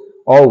 So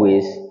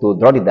always to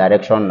draw the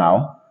direction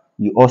now,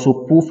 you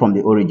also pull from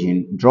the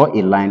origin, draw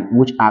a line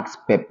which acts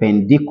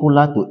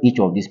perpendicular to each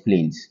of these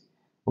planes.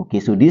 Okay,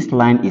 so this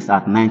line is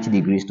at 90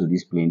 degrees to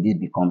this plane. This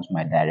becomes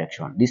my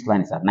direction. This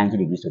line is at 90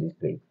 degrees to this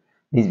plane.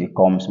 This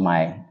becomes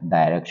my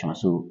direction.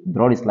 So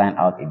draw this line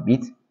out a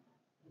bit.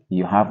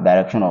 You have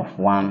direction of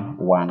 1,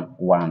 1,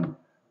 1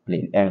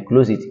 plane.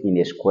 Enclose it in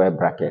a square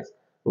bracket.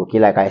 Okay,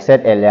 like I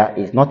said earlier,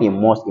 it's not a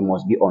must. It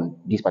must be on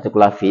this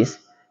particular face.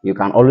 You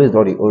can always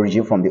draw the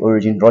origin. From the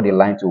origin, draw the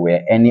line to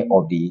where any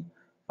of the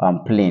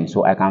plane.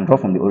 So I can draw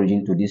from the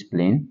origin to this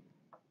plane.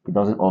 It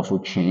doesn't also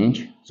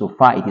change. So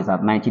far it is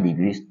at 90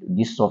 degrees.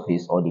 This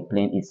surface or the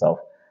plane itself,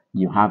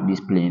 you have this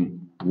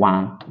plane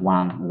 1,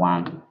 1,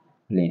 1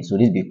 plane. So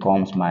this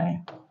becomes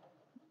my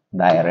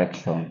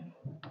direction.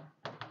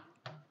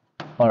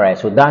 All right,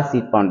 so that's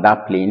it on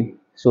that plane.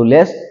 So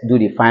let's do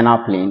the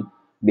final plane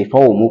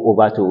before we move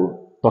over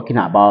to talking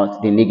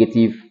about the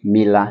negative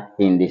Miller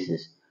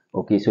indices.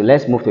 Okay, so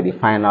let's move to the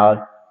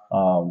final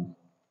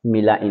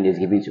Miller index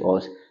given to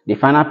us. The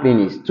final plane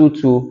is 2,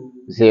 2,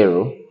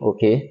 0.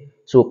 Okay,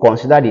 so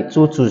consider the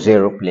 2, 2,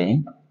 0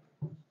 plane.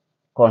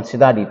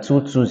 Consider the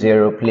 2, 2,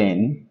 0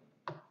 plane.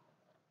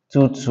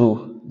 2,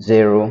 2,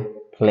 0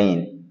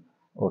 plane.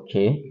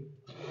 Okay.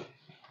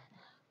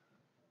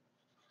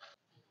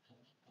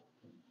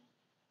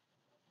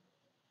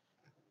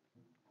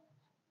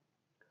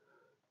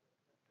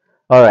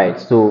 All right,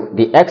 so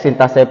the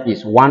x-intercept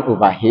is 1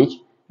 over h.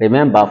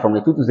 Remember, from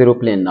the 2 to 0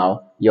 plane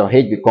now, your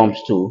h becomes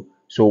 2.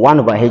 So 1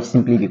 over h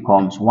simply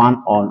becomes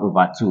 1 all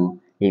over 2.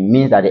 It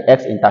means that the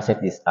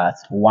x-intercept is at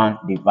 1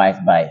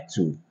 divided by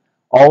 2.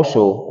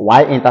 Also,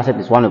 y-intercept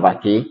is 1 over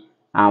k.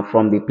 And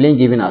from the plane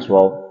given as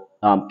well,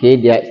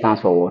 k there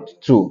stands for what?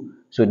 2.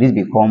 So this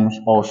becomes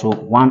also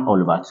 1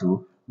 all over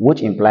 2,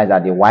 which implies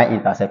that the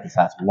y-intercept is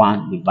at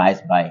 1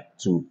 divided by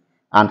 2.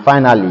 And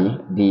finally,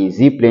 the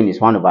z-plane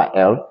is 1 over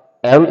L.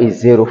 L is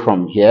 0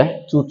 from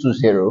here, 2 to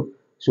 0.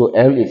 So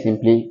L is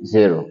simply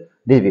 0.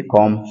 This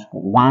becomes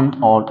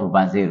 1 all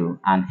over 0.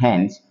 And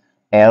hence,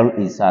 L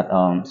is at,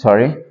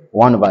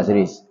 1 over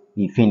 0 is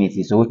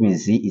infinity. So which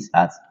means z is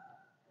at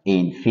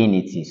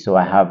infinity. So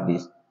I have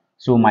this.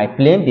 So my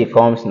plane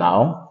becomes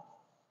now,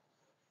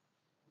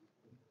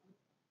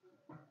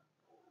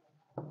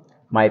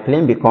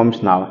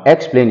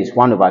 x plane is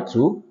 1 over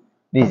 2.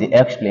 This is the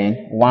x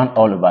plane, 1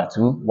 all over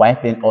 2. Y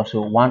plane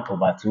also 1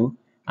 over 2.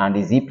 And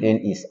the z plane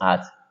is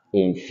at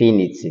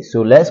infinity.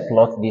 So let's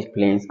plot these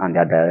planes and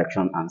their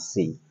direction and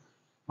see.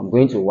 I'm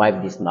going to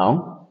wipe this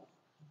now.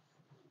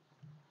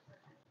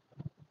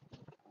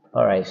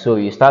 All right, so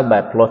you start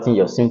by plotting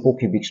your simple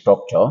cubic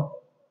structure.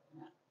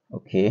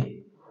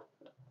 Okay,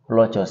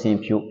 plot your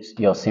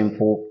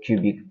simple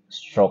cubic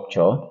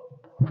structure.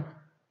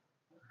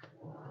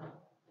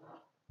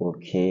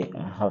 Okay,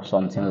 I have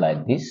something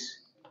like this.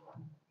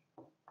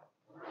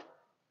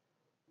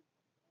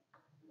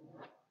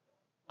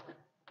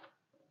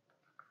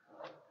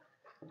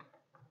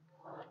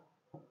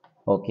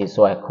 Okay,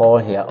 so I call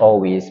here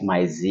always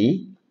my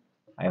z,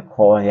 I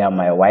call here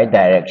my y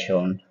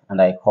direction,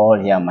 and I call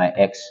here my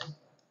x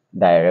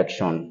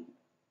direction.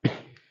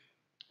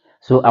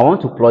 So I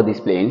want to plot these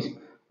planes.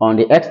 On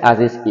the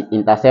x-axis, it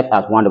intercepts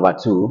at 1 over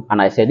 2,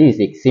 and I said this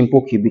is a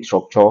simple cubic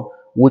structure,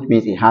 which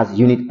means it has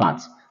unit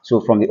parts. So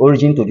from the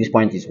origin to this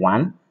point is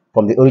 1,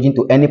 from the origin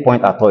to any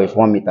point at all is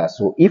 1 meter.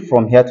 So if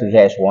from here to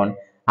here is 1,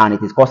 and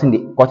it is cutting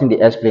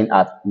the x-plane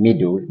at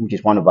middle, which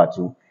is 1 over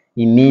 2,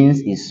 it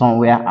means it's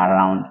somewhere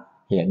around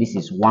here. This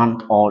is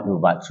 1 all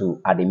over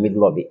 2 at the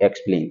middle of the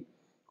x-plane.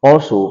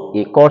 Also,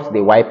 it cuts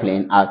the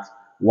y-plane at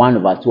 1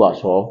 over 2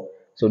 as well.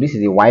 So this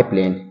is the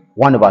y-plane.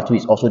 1 over 2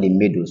 is also the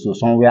middle. So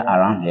somewhere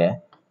around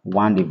here,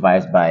 1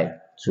 divided by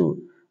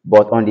 2.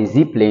 But on the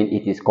z-plane,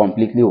 it is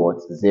completely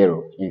what?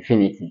 0,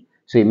 infinity.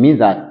 So it means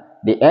that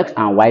the x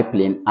and y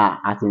plane are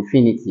at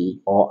infinity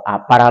or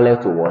are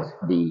parallel towards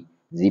the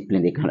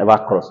z-plane. They can never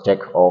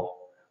cross-check or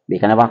they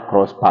can never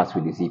cross paths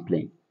with the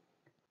z-plane.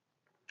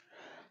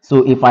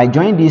 So if I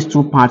join these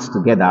two parts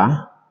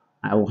together,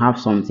 I will have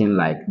something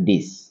like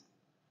this.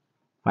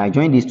 If I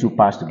join these two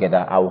parts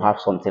together, I will have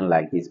something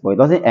like this. But it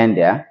doesn't end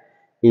there.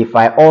 If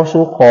I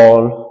also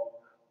call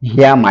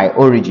here my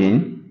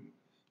origin,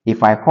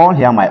 if I call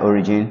here my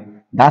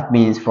origin, that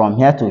means from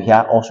here to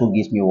here also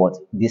gives me what?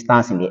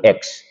 Distance in the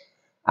x.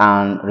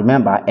 And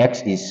remember,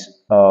 x is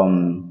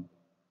 1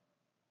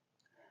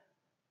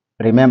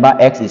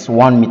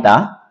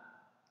 meter.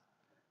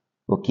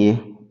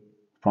 Okay,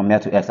 from here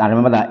to x, and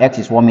remember that x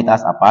is 1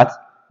 meters apart,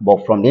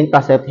 but from the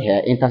intercept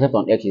here, intercept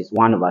on x is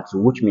 1 over 2,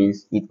 which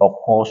means it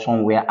occurs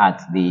somewhere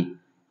at the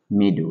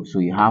middle. So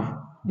you have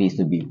this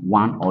to be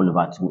 1 all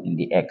over 2 in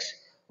the x.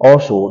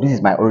 Also, this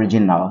is my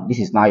origin now. This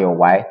is now your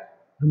y.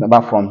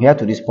 Remember, from here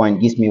to this point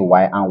gives me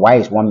y, and y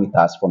is 1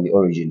 meters from the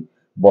origin,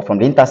 but from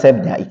the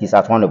intercept there it is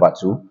at 1 over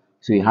 2.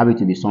 So you have it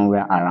to be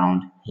somewhere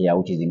around here,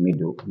 which is the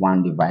middle,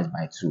 1 divided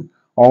by 2.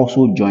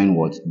 Also join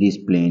what? These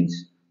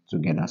planes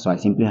together. So I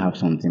simply have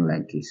something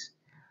like this.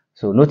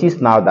 So notice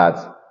now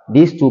that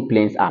these two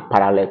planes are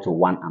parallel to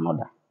one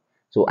another.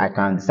 So I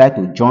can decide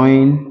to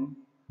join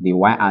the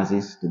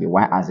y-axis to the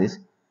y-axis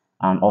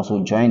and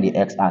also join the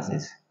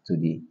x-axis to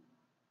the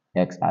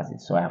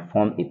x-axis. So I have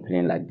formed a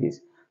plane like this.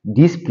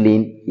 This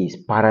plane is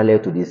parallel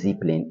to the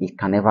z-plane. It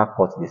can never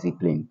cut the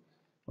z-plane.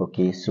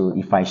 Okay, so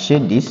if I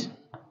shade this,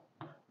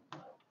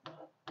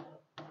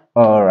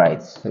 all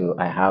right, so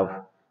I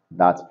have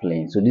that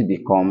plane. So this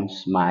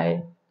becomes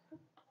my,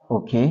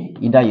 okay,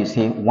 either you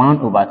say 1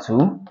 over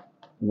 2,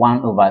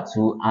 1 over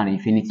 2 and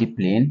infinity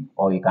plane,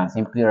 or you can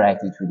simply write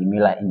it with the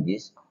Miller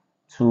index,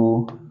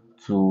 2,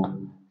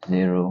 2,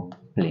 0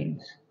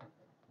 planes.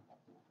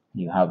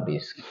 You have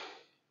this.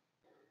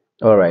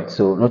 All right,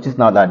 so notice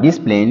now that this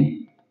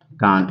plane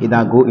can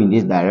either go in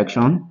this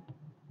direction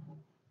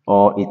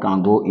or it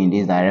can go in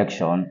this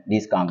direction.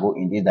 This can go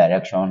in this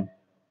direction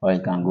or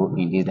it can go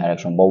in this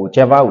direction. But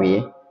whichever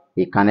way,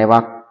 it can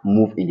never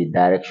move in the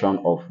direction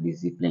of the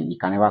z-plane. It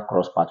can never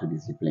cross path with the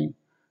z-plane.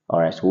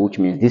 Alright, so which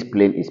means this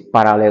plane is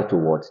parallel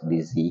towards the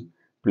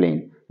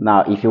z-plane.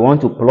 Now, if you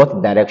want to plot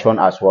the direction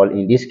as well,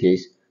 in this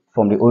case,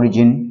 from the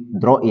origin,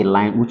 draw a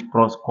line which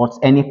cuts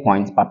any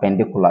point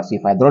perpendicular. So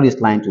if I draw this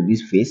line to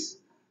this face,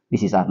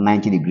 this is at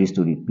 90 degrees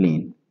to the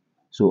plane.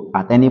 So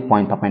at any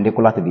point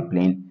perpendicular to the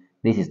plane,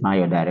 this is now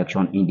your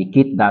direction.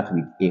 Indicate that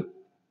with a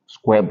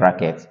square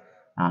bracket.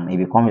 and it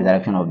becomes the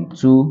direction of the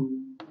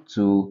 2,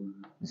 2,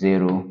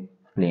 0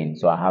 plane.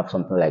 So I have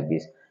something like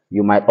this.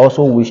 You might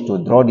also wish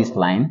to draw this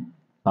line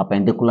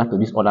perpendicular to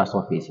this other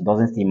surface. It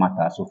doesn't still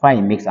matter. So far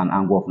it makes an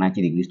angle of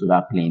 90 degrees to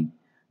that plane.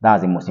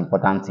 That's the most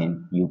important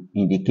thing. You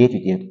indicate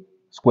with a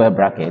square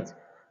bracket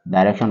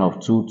direction of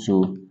 2,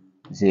 2,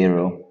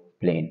 0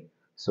 plane.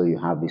 So you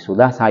have this. So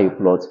that's how you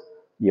plot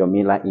your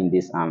Miller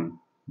index and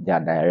their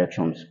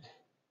directions.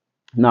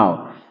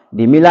 Now,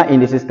 the Miller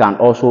indices can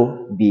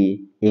also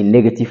be a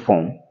negative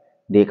form.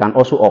 They can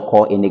also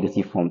occur in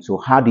negative form. So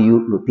how do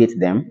you rotate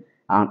them?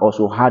 And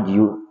also how do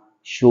you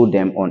show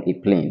them on a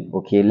plane?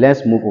 Okay,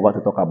 let's move over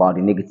to talk about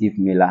the negative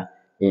Miller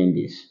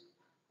index.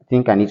 I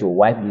think I need to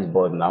wipe this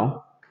board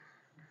now.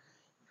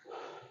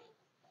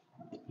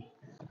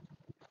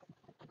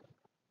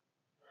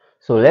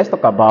 So let's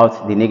talk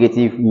about the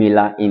negative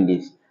Miller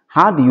index.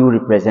 How do you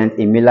represent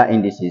a Miller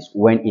indices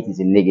when it is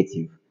a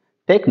negative?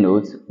 Take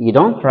note, you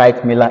don't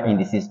write Miller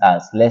indices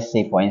as, let's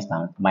say for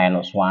instance,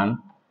 -1,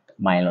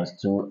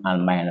 -2,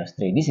 and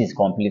 -3. This is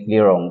completely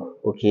wrong,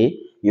 okay?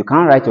 You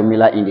can't write your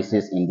Miller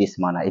indices in this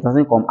manner. It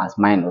doesn't come as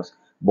minus,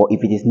 but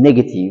if it is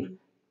negative,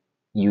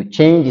 you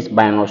change this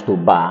minus to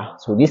bar.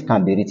 So this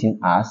can be written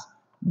as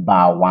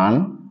bar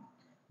 1,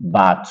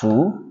 bar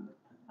 2,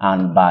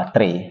 and bar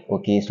 3.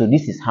 Okay, so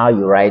this is how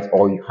you write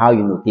or how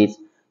you notate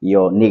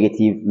your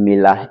negative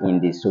Miller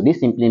index. So this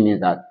simply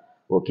means that,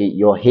 okay,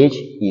 your H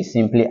is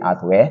simply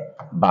at where?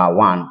 Bar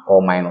 1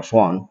 or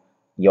 -1.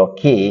 Your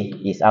K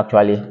is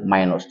actually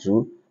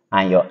 -2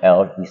 and your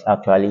L is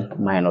actually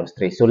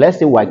 -3. So let's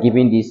say we're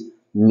given this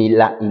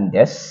Miller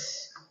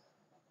index.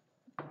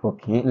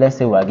 Okay, let's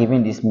say we're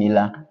given this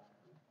Miller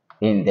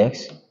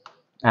index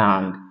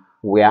and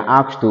we are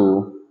asked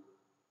to,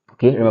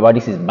 okay, remember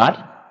this is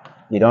bad.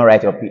 You don't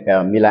write your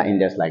Miller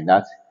index like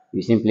that.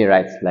 You simply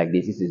write like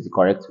this. This is the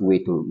correct way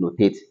to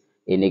notate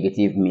a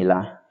negative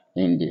Miller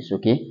index.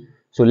 Okay,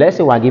 so let's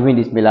say we're given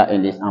this Miller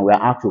index and we're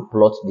asked to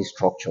plot this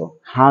structure.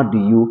 How do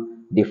you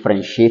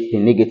differentiate the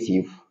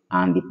negative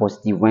and the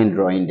positive when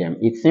drawing them?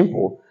 It's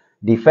simple.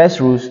 The first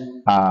rules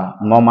are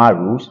normal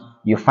rules.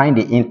 You find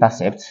the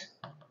intercept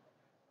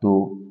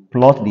to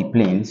plot the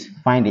planes,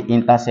 find the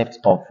intercept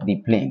of the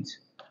planes.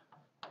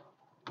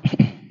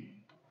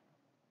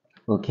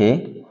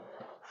 Okay,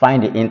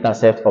 find the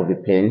intercept of the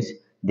planes.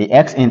 The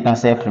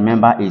x-intercept,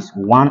 remember, is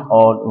 1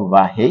 all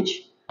over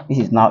h. This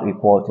is now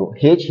equal to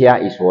h here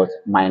is what?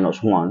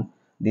 -1.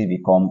 This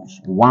becomes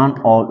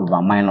 1 all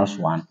over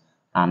 -1,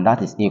 and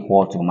that is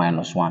equal to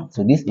 -1.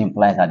 So this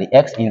implies that the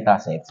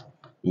x-intercept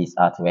is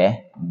at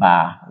where?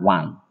 Bar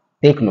 1.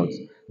 Take note,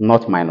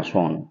 not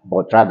 -1,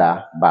 but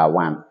rather bar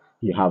 1.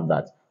 You have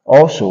that.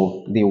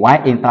 Also, the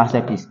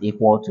y-intercept is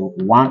equal to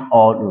 1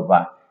 all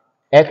over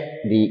x,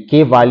 the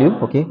k value,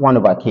 okay, 1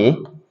 over k,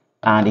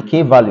 and the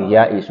k value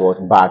here is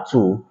what? Bar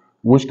 2,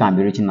 which can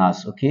be written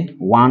as, okay,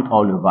 1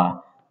 all over.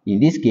 In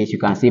this case, you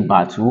can say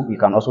bar 2, you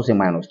can also say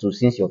 -2,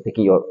 since you're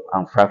taking your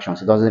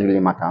fractions, it doesn't really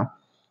matter.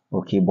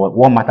 Okay, but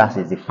what matters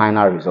is the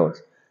final result.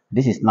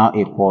 This is now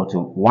equal to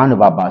 1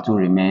 over bar 2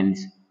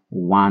 remains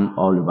 1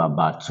 all over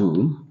bar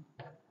 2.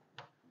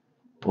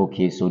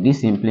 Okay, so this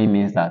simply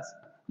means that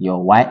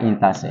your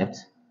y-intercept,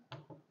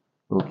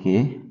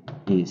 okay,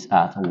 is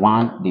at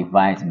 1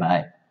 divided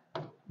by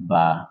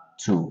bar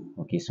 2.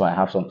 Okay, so I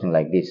have something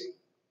like this.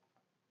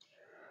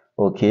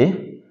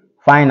 Okay,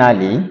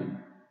 finally,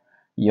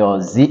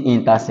 your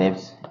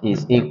z-intercept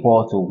is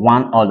equal to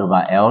 1 all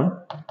over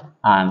L,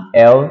 and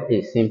L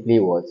is simply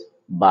what?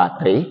 Bar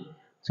 3.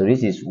 So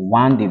this is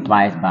 1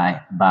 divided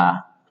by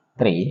bar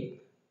 3,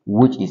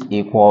 which is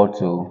equal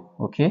to,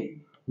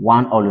 okay,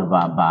 1 all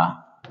over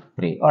bar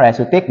 3. All right,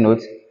 so take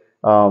note,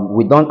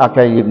 we don't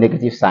actually leave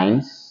negative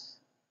signs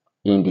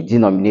in the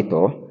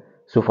denominator.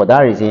 So for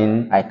that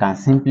reason, I can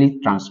simply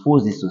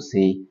transpose this to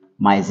say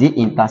my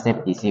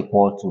z-intercept is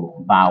equal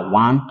to bar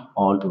 1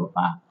 all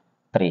over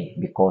 3,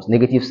 because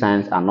negative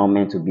signs are not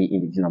meant to be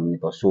in the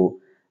denominator. So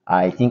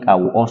I think I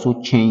will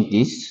also change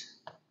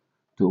this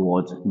to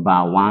what?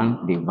 Bar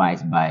 1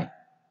 divided by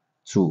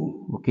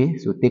 2. Okay,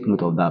 so take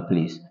note of that,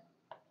 please.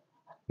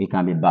 It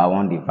can be bar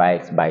 1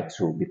 divided by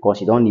 2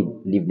 because you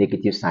don't leave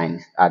negative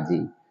signs at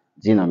the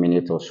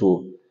denominator.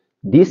 So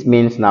this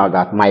means now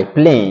that my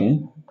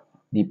plane,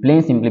 the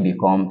plane simply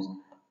becomes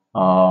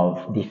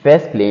the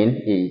first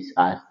plane is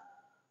at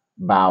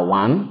bar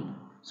 1.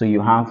 So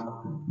you have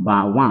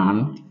bar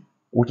 1,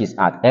 which is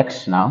at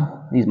x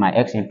now. This is my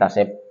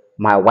x-intercept.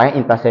 My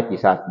y-intercept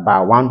is at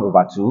bar 1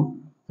 over 2.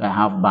 So I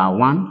have bar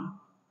 1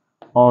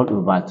 all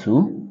over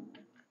 2.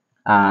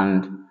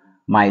 And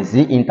my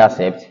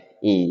z-intercept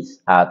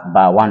is at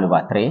bar 1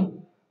 over 3.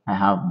 I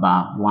have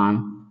bar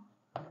 1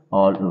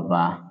 all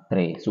over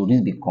 3. So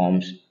this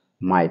becomes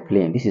my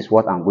plane. This is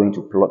what I'm going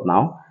to plot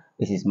now.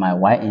 This is my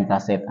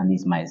y-intercept and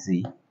this is my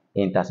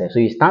z-intercept. So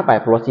you start by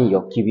plotting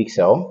your cubic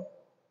cell,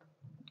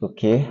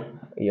 okay,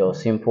 your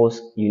simple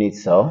unit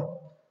cell.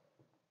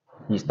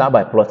 You start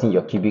by plotting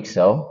your cubic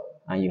cell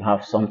and you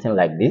have something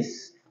like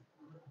this,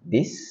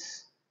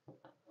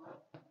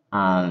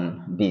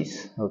 and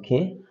this,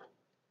 okay.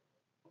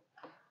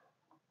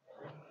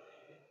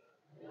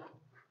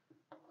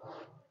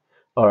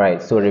 All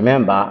right, so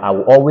remember, I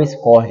will always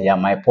call here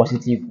my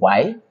positive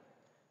y.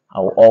 I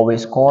will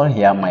always call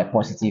here my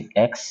positive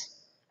x,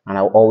 and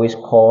I will always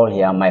call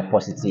here my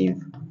positive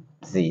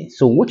z.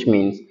 So which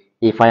means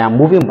if I am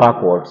moving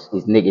backwards,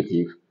 it's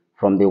negative.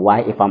 From the y,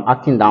 if I'm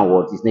acting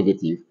downwards, it's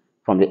negative.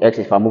 From the x,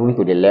 if I'm moving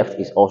to the left,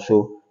 it's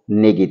also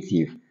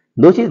negative.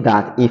 Notice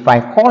that if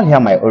I call here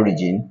my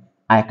origin,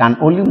 I can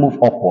only move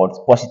upwards,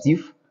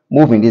 positive,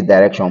 move in this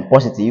direction,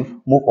 positive,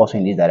 move also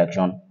in this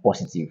direction,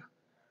 positive.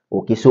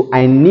 Okay, so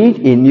I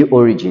need a new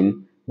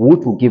origin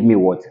which will give me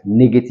what?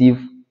 Negative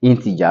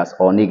integers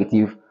or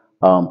negative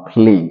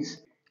planes.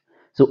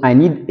 So I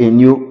need a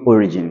new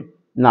origin.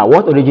 Now,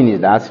 what origin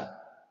is that?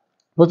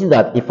 Notice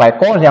that if I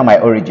call here my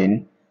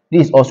origin,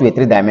 this is also a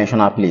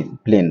three-dimensional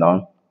plane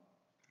now.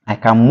 I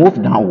can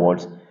move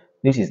downwards.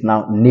 This is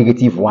now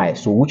negative y.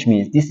 So which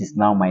means this is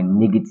now my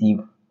negative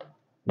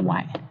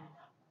y.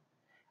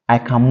 I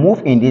can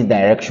move in this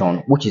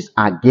direction, which is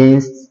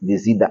against the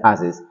z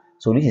axis.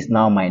 So this is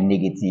now my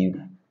negative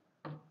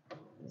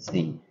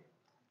z.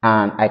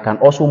 And I can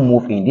also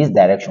move in this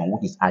direction,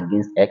 which is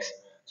against x.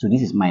 So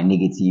this is my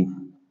negative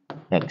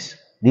x.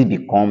 This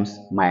becomes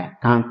my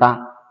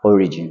counter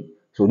origin.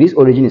 So this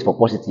origin is for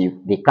positive,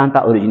 the counter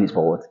origin is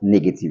for what?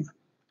 Negative.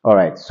 All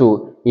right,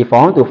 so if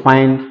I want to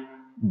find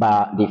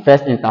the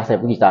first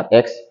intercept, which is at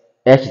x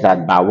is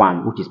at bar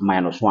 1, which is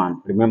minus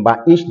 1.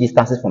 Remember, each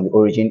distance from the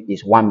origin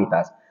is 1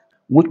 meters,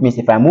 which means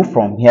if I move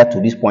from here to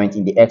this point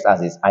in the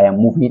x-axis, I am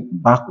moving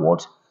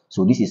backwards.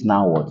 So this is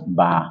now what?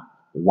 Bar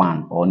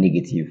 1 or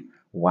negative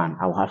 1.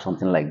 I will have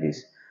something like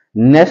this.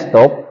 Next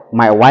up,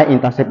 my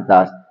y-intercept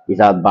is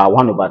at bar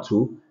 1 over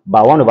 2.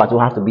 Bar 1 over 2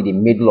 has to be the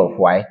middle of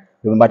y.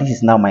 Remember, this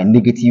is now my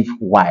negative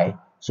y.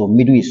 So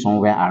middle is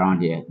somewhere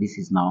around here. This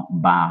is now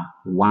bar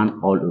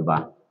 1 all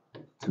over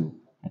 2.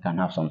 I can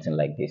have something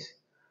like this.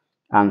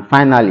 And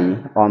finally,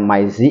 on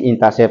my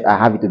z-intercept, I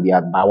have it to be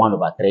at bar 1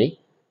 over 3.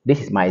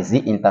 This is my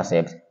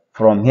z-intercept.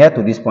 From here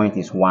to this point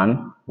is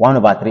 1. 1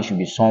 over 3 should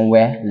be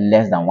somewhere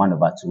less than 1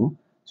 over 2.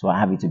 So I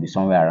have it to be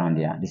somewhere around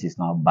here. This is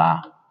now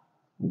bar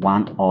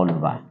 1 all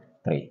over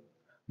 3.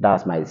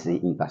 That's my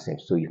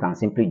z-intercept. So you can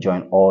simply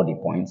join all the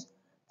points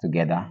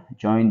together.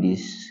 Join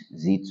this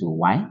z to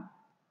y.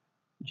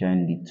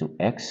 Join it to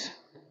x.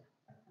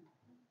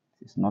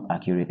 It's not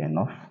accurate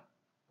enough.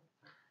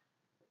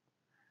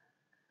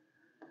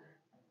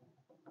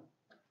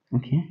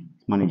 Okay,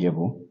 it's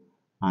manageable.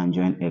 And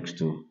join x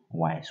to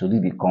y. So this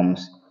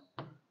becomes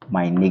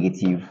my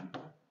negative.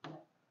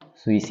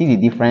 So you see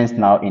the difference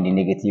now in the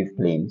negative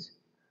planes.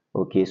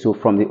 Okay, so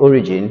from the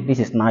origin, this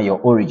is now your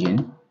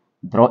origin.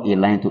 Draw a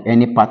line to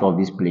any part of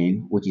this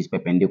plane which is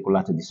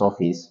perpendicular to the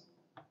surface.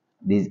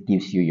 This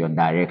gives you your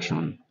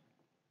direction.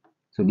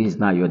 So this is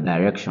now your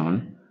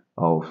direction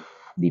of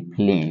the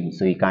plane.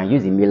 So you can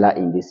use the Miller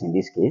in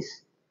this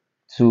case.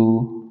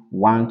 2,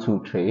 1,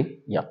 2, 3.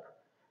 Yep.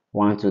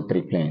 1, 2,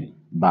 3 plane.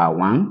 Bar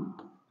 1,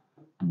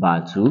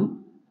 bar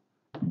 2,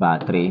 bar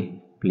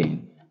 3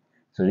 plane.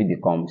 So this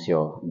becomes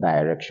your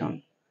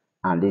direction.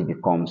 And this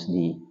becomes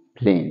the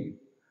plane.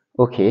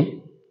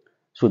 Okay.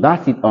 So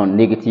that's it on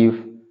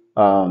negative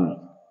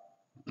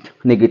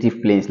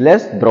planes.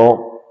 Let's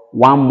draw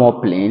one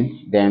more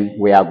plane, then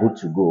we are good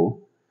to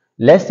go.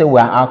 Let's say we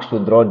are asked to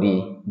draw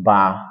the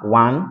bar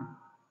 1,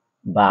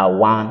 bar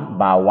 1,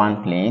 bar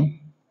 1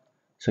 plane.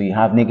 So you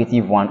have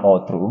negative 1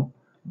 all through,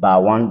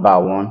 bar 1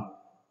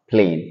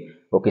 plane.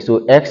 Okay,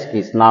 so x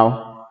is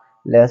now,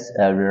 let's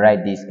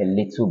rewrite this a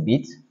little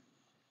bit.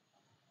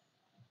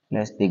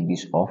 Let's take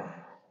this off.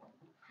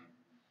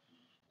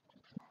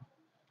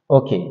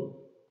 Okay,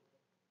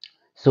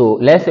 so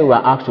let's say we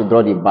are asked to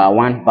draw the bar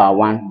 1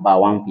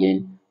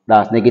 plane.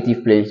 That's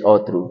negative planes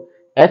all through.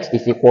 X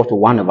is equal to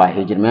 1 over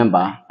h,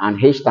 remember,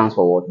 and h stands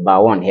for what?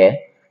 Bar 1 here.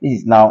 This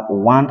is now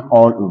 1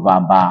 all over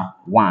bar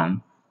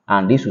 1,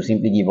 and this will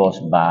simply give us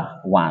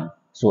bar 1.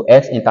 So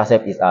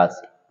x-intercept is at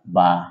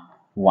bar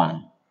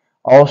 1.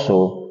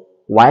 Also,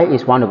 y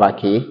is 1 over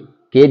k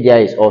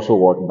there is also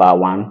what? Bar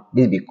 1.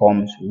 This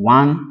becomes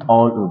 1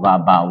 all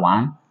over bar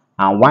 1,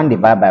 and 1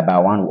 divided by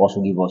bar 1 will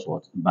also give us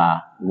what?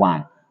 Bar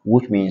 1,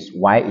 which means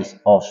y is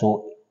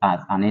also at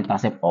an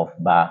intercept of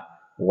bar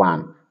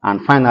 1. And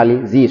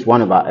finally, z is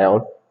 1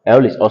 over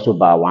l is also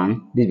bar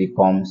 1. This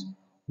becomes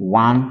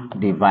 1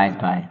 divided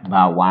by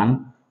bar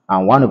 1,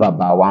 and 1 over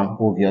bar 1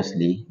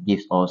 obviously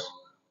gives us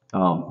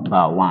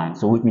bar 1.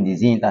 So which means the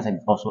z-intercept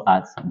is also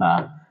at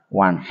bar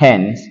 1.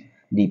 Hence,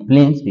 the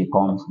planes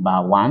becomes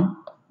bar 1,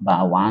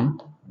 bar 1,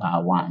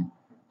 bar 1.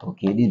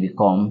 Okay, this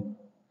becomes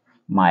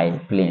my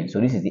plane. So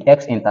this is the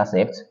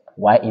x-intercept,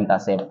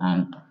 y-intercept,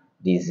 and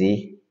the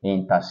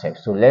z-intercept.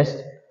 So let's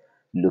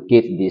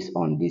locate this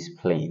on this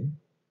plane.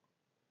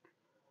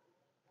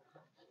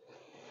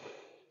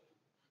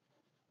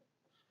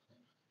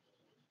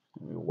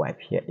 We wipe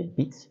here a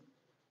bit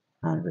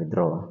and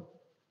redraw.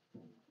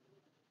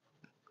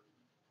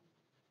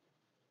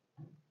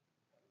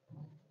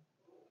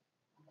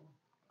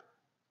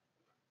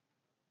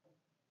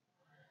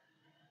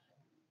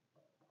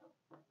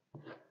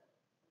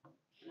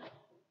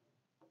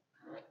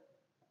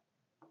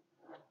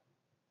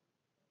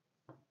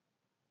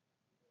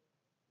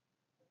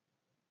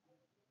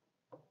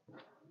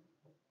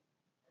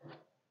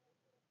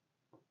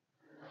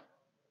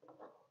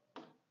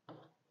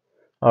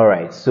 All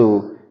right,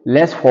 so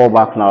let's fall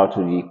back now to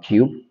the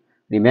cube.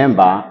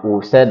 Remember,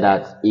 we said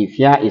that if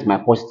here is my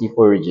positive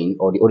origin,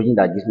 or the origin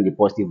that gives me the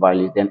positive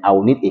values, then I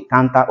will need a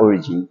counter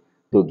origin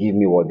to give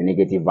me what the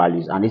negative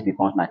values, and this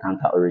becomes my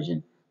counter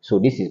origin. So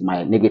this is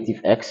my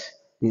negative x,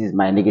 this is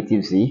my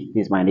negative z,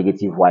 this is my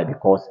negative y,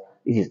 because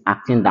this is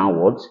acting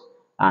downwards,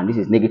 and this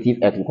is negative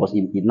x because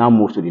it now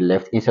moves to the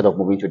left instead of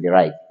moving to the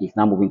right. It's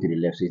now moving to the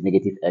left, so it's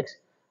negative x.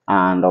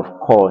 And of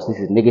course, this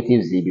is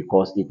negative z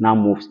because it now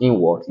moves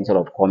inwards instead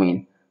of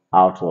coming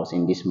outwards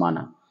in this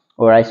manner.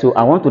 All right, so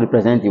I want to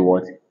represent the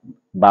what?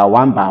 By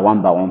one by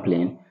one by one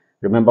plane.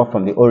 Remember,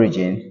 from the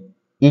origin,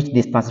 each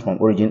distance from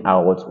origin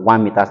outwards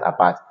 1 meters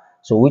apart.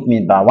 So which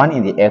means bar 1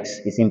 in the x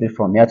is simply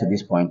from here to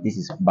this point. This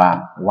is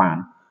bar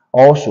 1.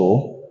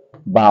 Also,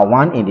 bar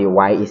 1 in the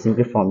y is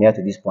simply from here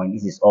to this point.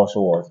 This is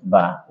also what?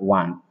 Bar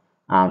 1.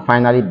 And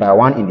finally, bar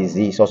 1 in the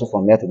z is also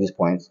from here to this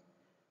point.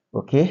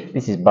 Okay,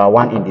 this is bar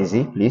 1 in the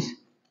z, please.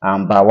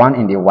 And bar 1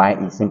 in the y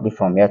is simply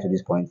from here to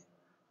this point.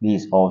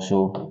 This is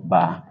also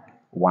bar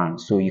 1.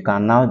 So you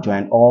can now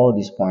join all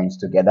these points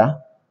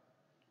together.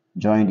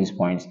 Join these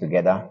points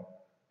together.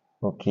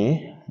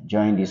 Okay,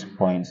 join these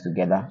points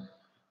together.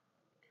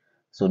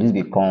 So this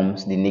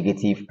becomes the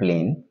negative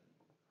plane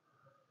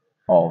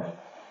of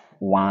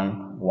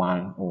 1,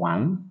 1,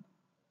 1.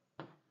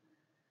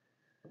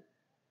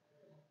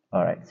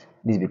 All right,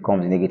 this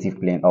becomes the negative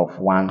plane of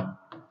 1,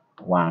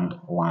 1,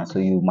 1. So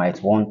you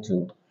might want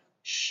to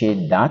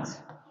shade that.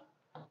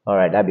 All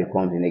right, that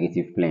becomes the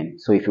negative plane.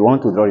 So if you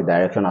want to draw the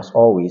direction, as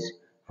always,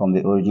 from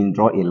the origin,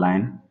 draw a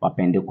line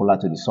perpendicular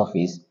to the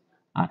surface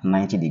at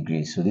 90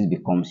 degrees. So this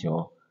becomes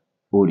your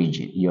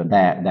origin, your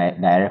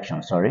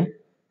direction, sorry.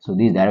 So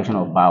this direction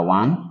of bar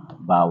 1,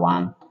 bar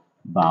 1,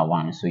 bar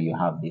 1. So you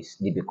have this.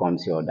 This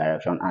becomes your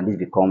direction, and this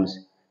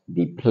becomes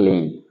the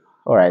plane.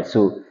 All right,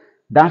 so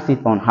that's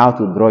it on how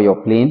to draw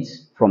your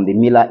planes from the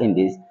Miller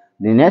index.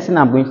 The next thing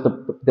I'm going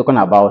to talking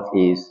about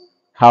is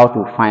how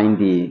to find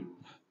the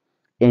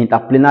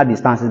interplanar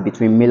distances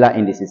between Miller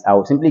indices. I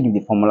will simply give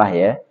the formula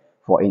here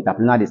for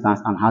interplanar distance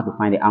and how to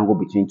find the angle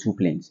between two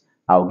planes.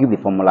 I will give the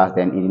formulas,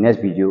 then in the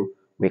next video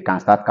we can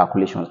start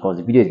calculations because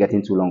the video is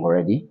getting too long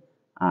already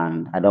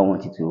and I don't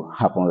want it to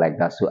happen like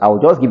that. So I will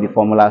just give the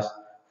formulas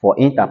for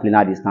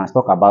interplanar distance,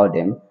 talk about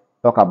them,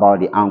 talk about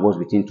the angles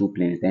between two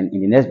planes. Then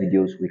in the next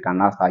videos we can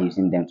now start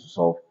using them to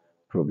solve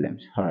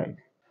problems.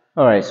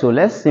 All right, so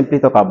let's simply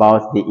talk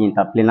about the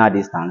interplanar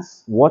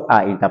distance. What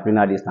are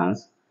interplanar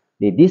distance?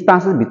 The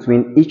distances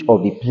between each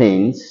of the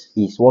planes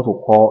is what we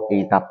call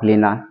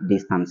interplanar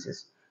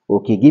distances.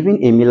 Okay,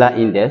 given a Miller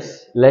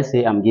index, let's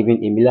say I'm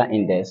giving a Miller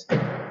index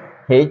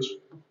H,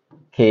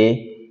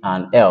 K,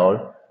 and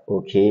L.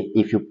 Okay,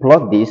 if you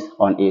plot this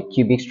on a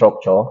cubic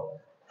structure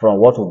from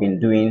what we've been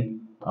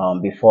doing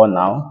before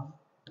now,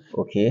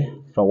 okay,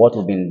 from what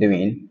we've been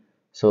doing,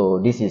 so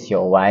this is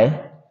your Y,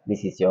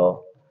 this is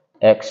your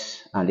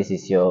X, and this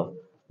is your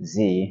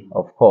Z.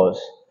 Of course,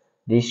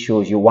 this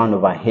shows you 1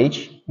 over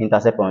H.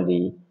 Intercept on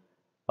the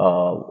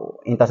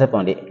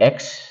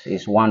X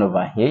is 1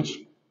 over H,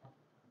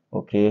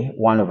 okay,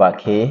 1 over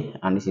K,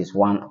 and this is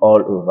 1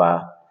 all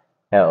over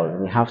L.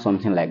 We have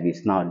something like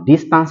this. Now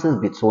distances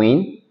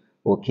between,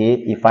 okay,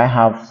 if I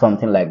have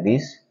something like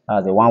this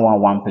as a 1,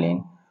 1, 1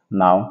 plane,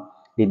 now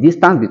the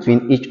distance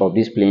between each of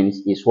these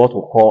planes is what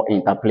we call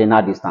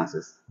interplanar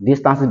distances.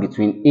 Distances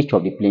between each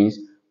of the planes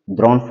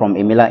drawn from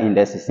a Miller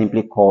index is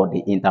simply called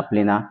the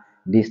interplanar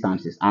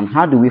distances. And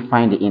how do we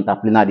find the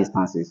interplanar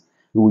distances?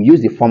 We will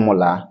use the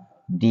formula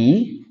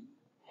D,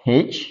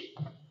 H,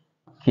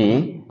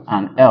 K,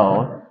 and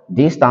L.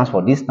 This stands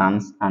for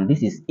distance, and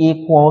this is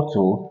equal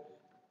to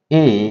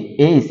A.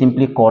 A is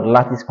simply called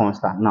lattice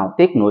constant. Now,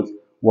 take note,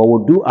 what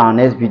we'll do our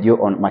next video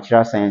on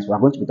material science, we're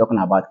going to be talking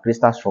about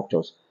crystal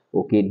structures.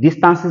 Okay,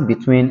 distances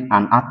between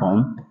an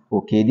atom,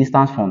 okay,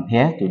 distance from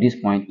here to this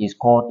point is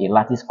called a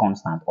lattice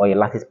constant or a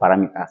lattice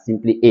parameter,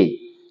 simply A.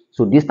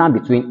 So distance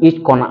between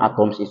each corner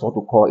atoms is what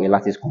we call a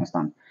lattice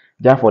constant.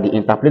 Therefore, the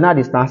interplanar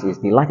distance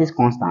is the lattice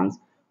constant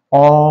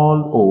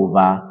all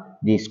over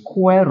the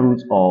square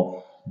root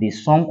of the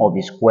sum of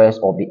the squares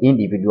of the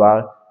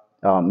individual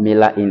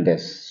Miller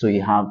index. So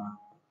you have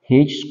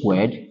h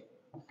squared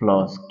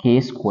plus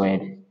k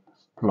squared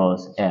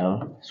plus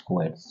L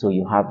squared. So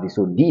you have this.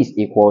 So D is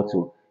equal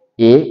to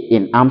A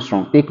in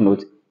Armstrong. Take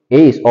note,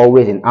 A is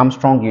always in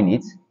Armstrong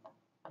units.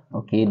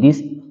 Okay, the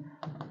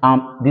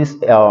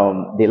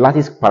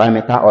lattice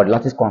parameter or the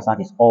lattice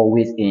constant is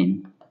always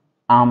in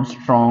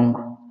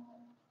Armstrong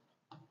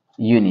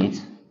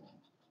units.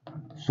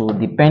 So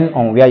depending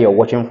on where you're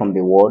watching from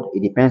the world,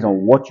 it depends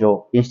on what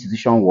your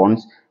institution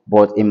wants.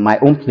 But in my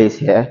own place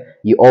here,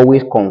 you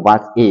always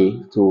convert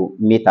A to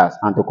meters,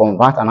 and to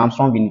convert an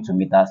Armstrong unit to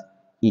meters,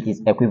 it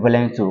is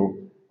equivalent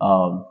to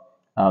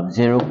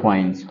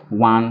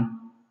 0.1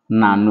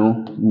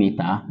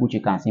 nanometer, which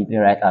you can simply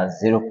write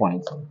as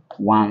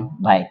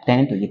 0.1 by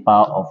 10 to the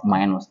power of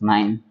minus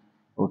 9,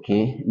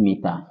 okay,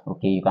 meter.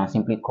 Okay, you can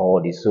simply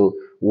call this. So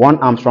 1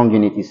 Armstrong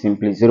unit is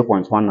simply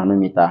 0.1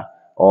 nanometer,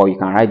 or you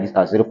can write this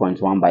as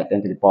 0.1 by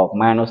 10 to the power of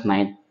minus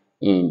 9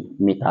 in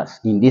meters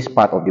in this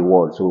part of the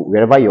world. So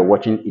wherever you're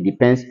watching, it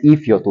depends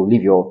if you're to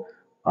leave your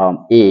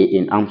A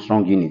in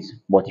Armstrong units,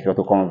 but if you're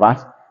to convert,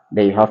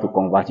 then you have to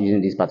convert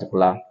using this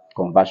particular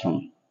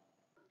conversion.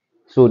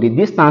 So the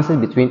distances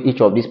between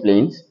each of these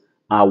planes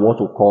are what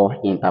we call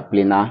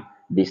interplanar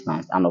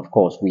distance, and of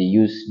course we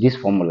use this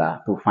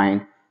formula to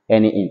find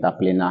any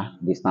interplanar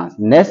distance.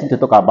 Next thing to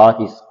talk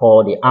about is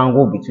called the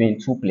angle between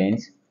two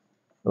planes.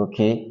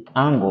 Okay,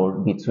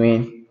 angle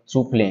between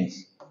two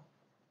planes.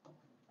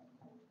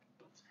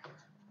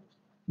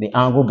 The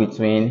angle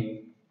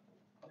between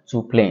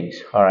two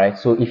planes. All right,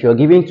 so if you're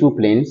given two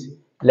planes,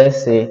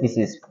 let's say this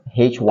is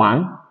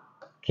H1,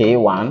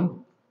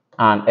 K1,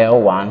 and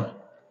L1,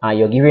 and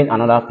you're given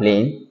another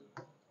plane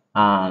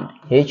and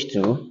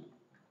H2,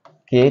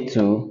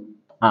 K2,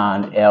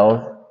 and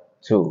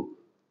L2.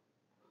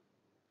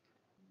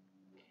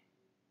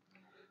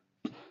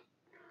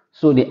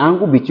 So the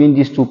angle between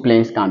these two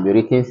planes can be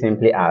written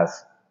simply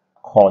as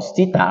cos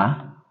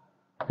theta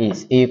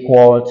is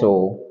equal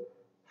to,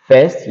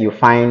 first you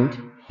find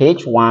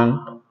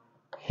H1,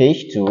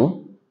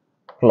 H2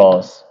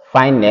 plus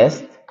find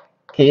next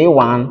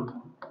K1,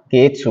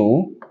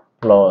 K2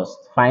 plus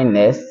find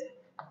next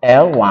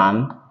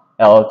L1,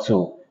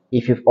 L2.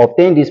 If you've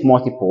obtained this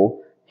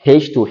multiple,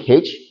 H to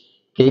H,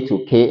 K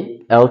to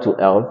K, L to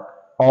L,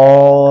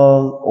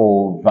 all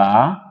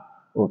over,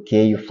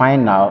 okay, you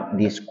find out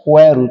the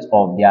square root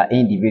of their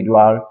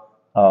individual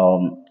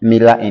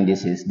Miller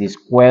indices, the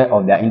square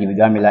of their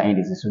individual Miller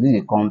indices. So this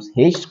becomes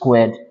H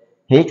squared,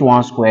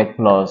 H1 squared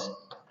plus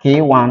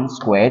K1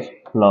 squared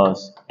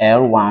plus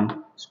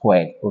L1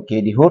 squared.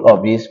 Okay, the whole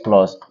of this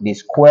plus the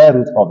square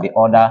root of the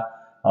other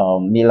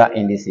Miller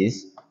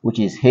indices, which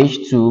is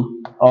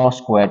H2 all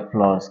squared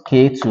plus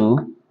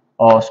K2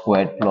 all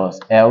squared plus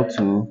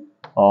L2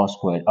 all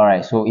squared. All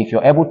right, so if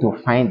you're able to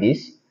find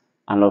this,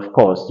 and of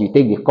course you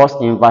take the cos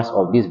inverse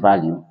of this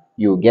value,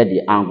 you get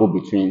the angle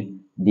between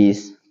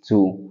these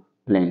two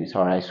planes.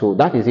 All right, so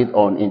that is it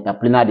on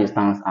interplanar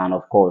distance and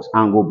of course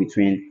angle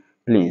between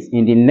planes.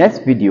 In the next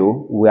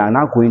video, we are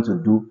now going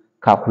to do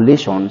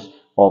calculations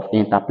of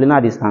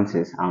interplanar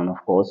distances and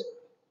of course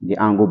the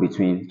angle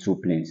between two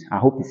planes. I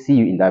hope to see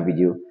you in that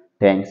video.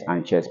 Thanks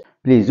and cheers.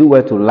 Please do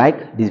well to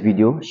like this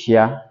video,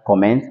 share,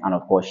 comment, and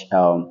of course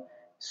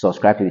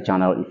subscribe to the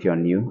channel if you're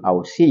new. I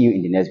will see you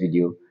in the next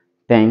video.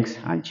 Thanks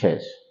and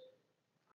cheers.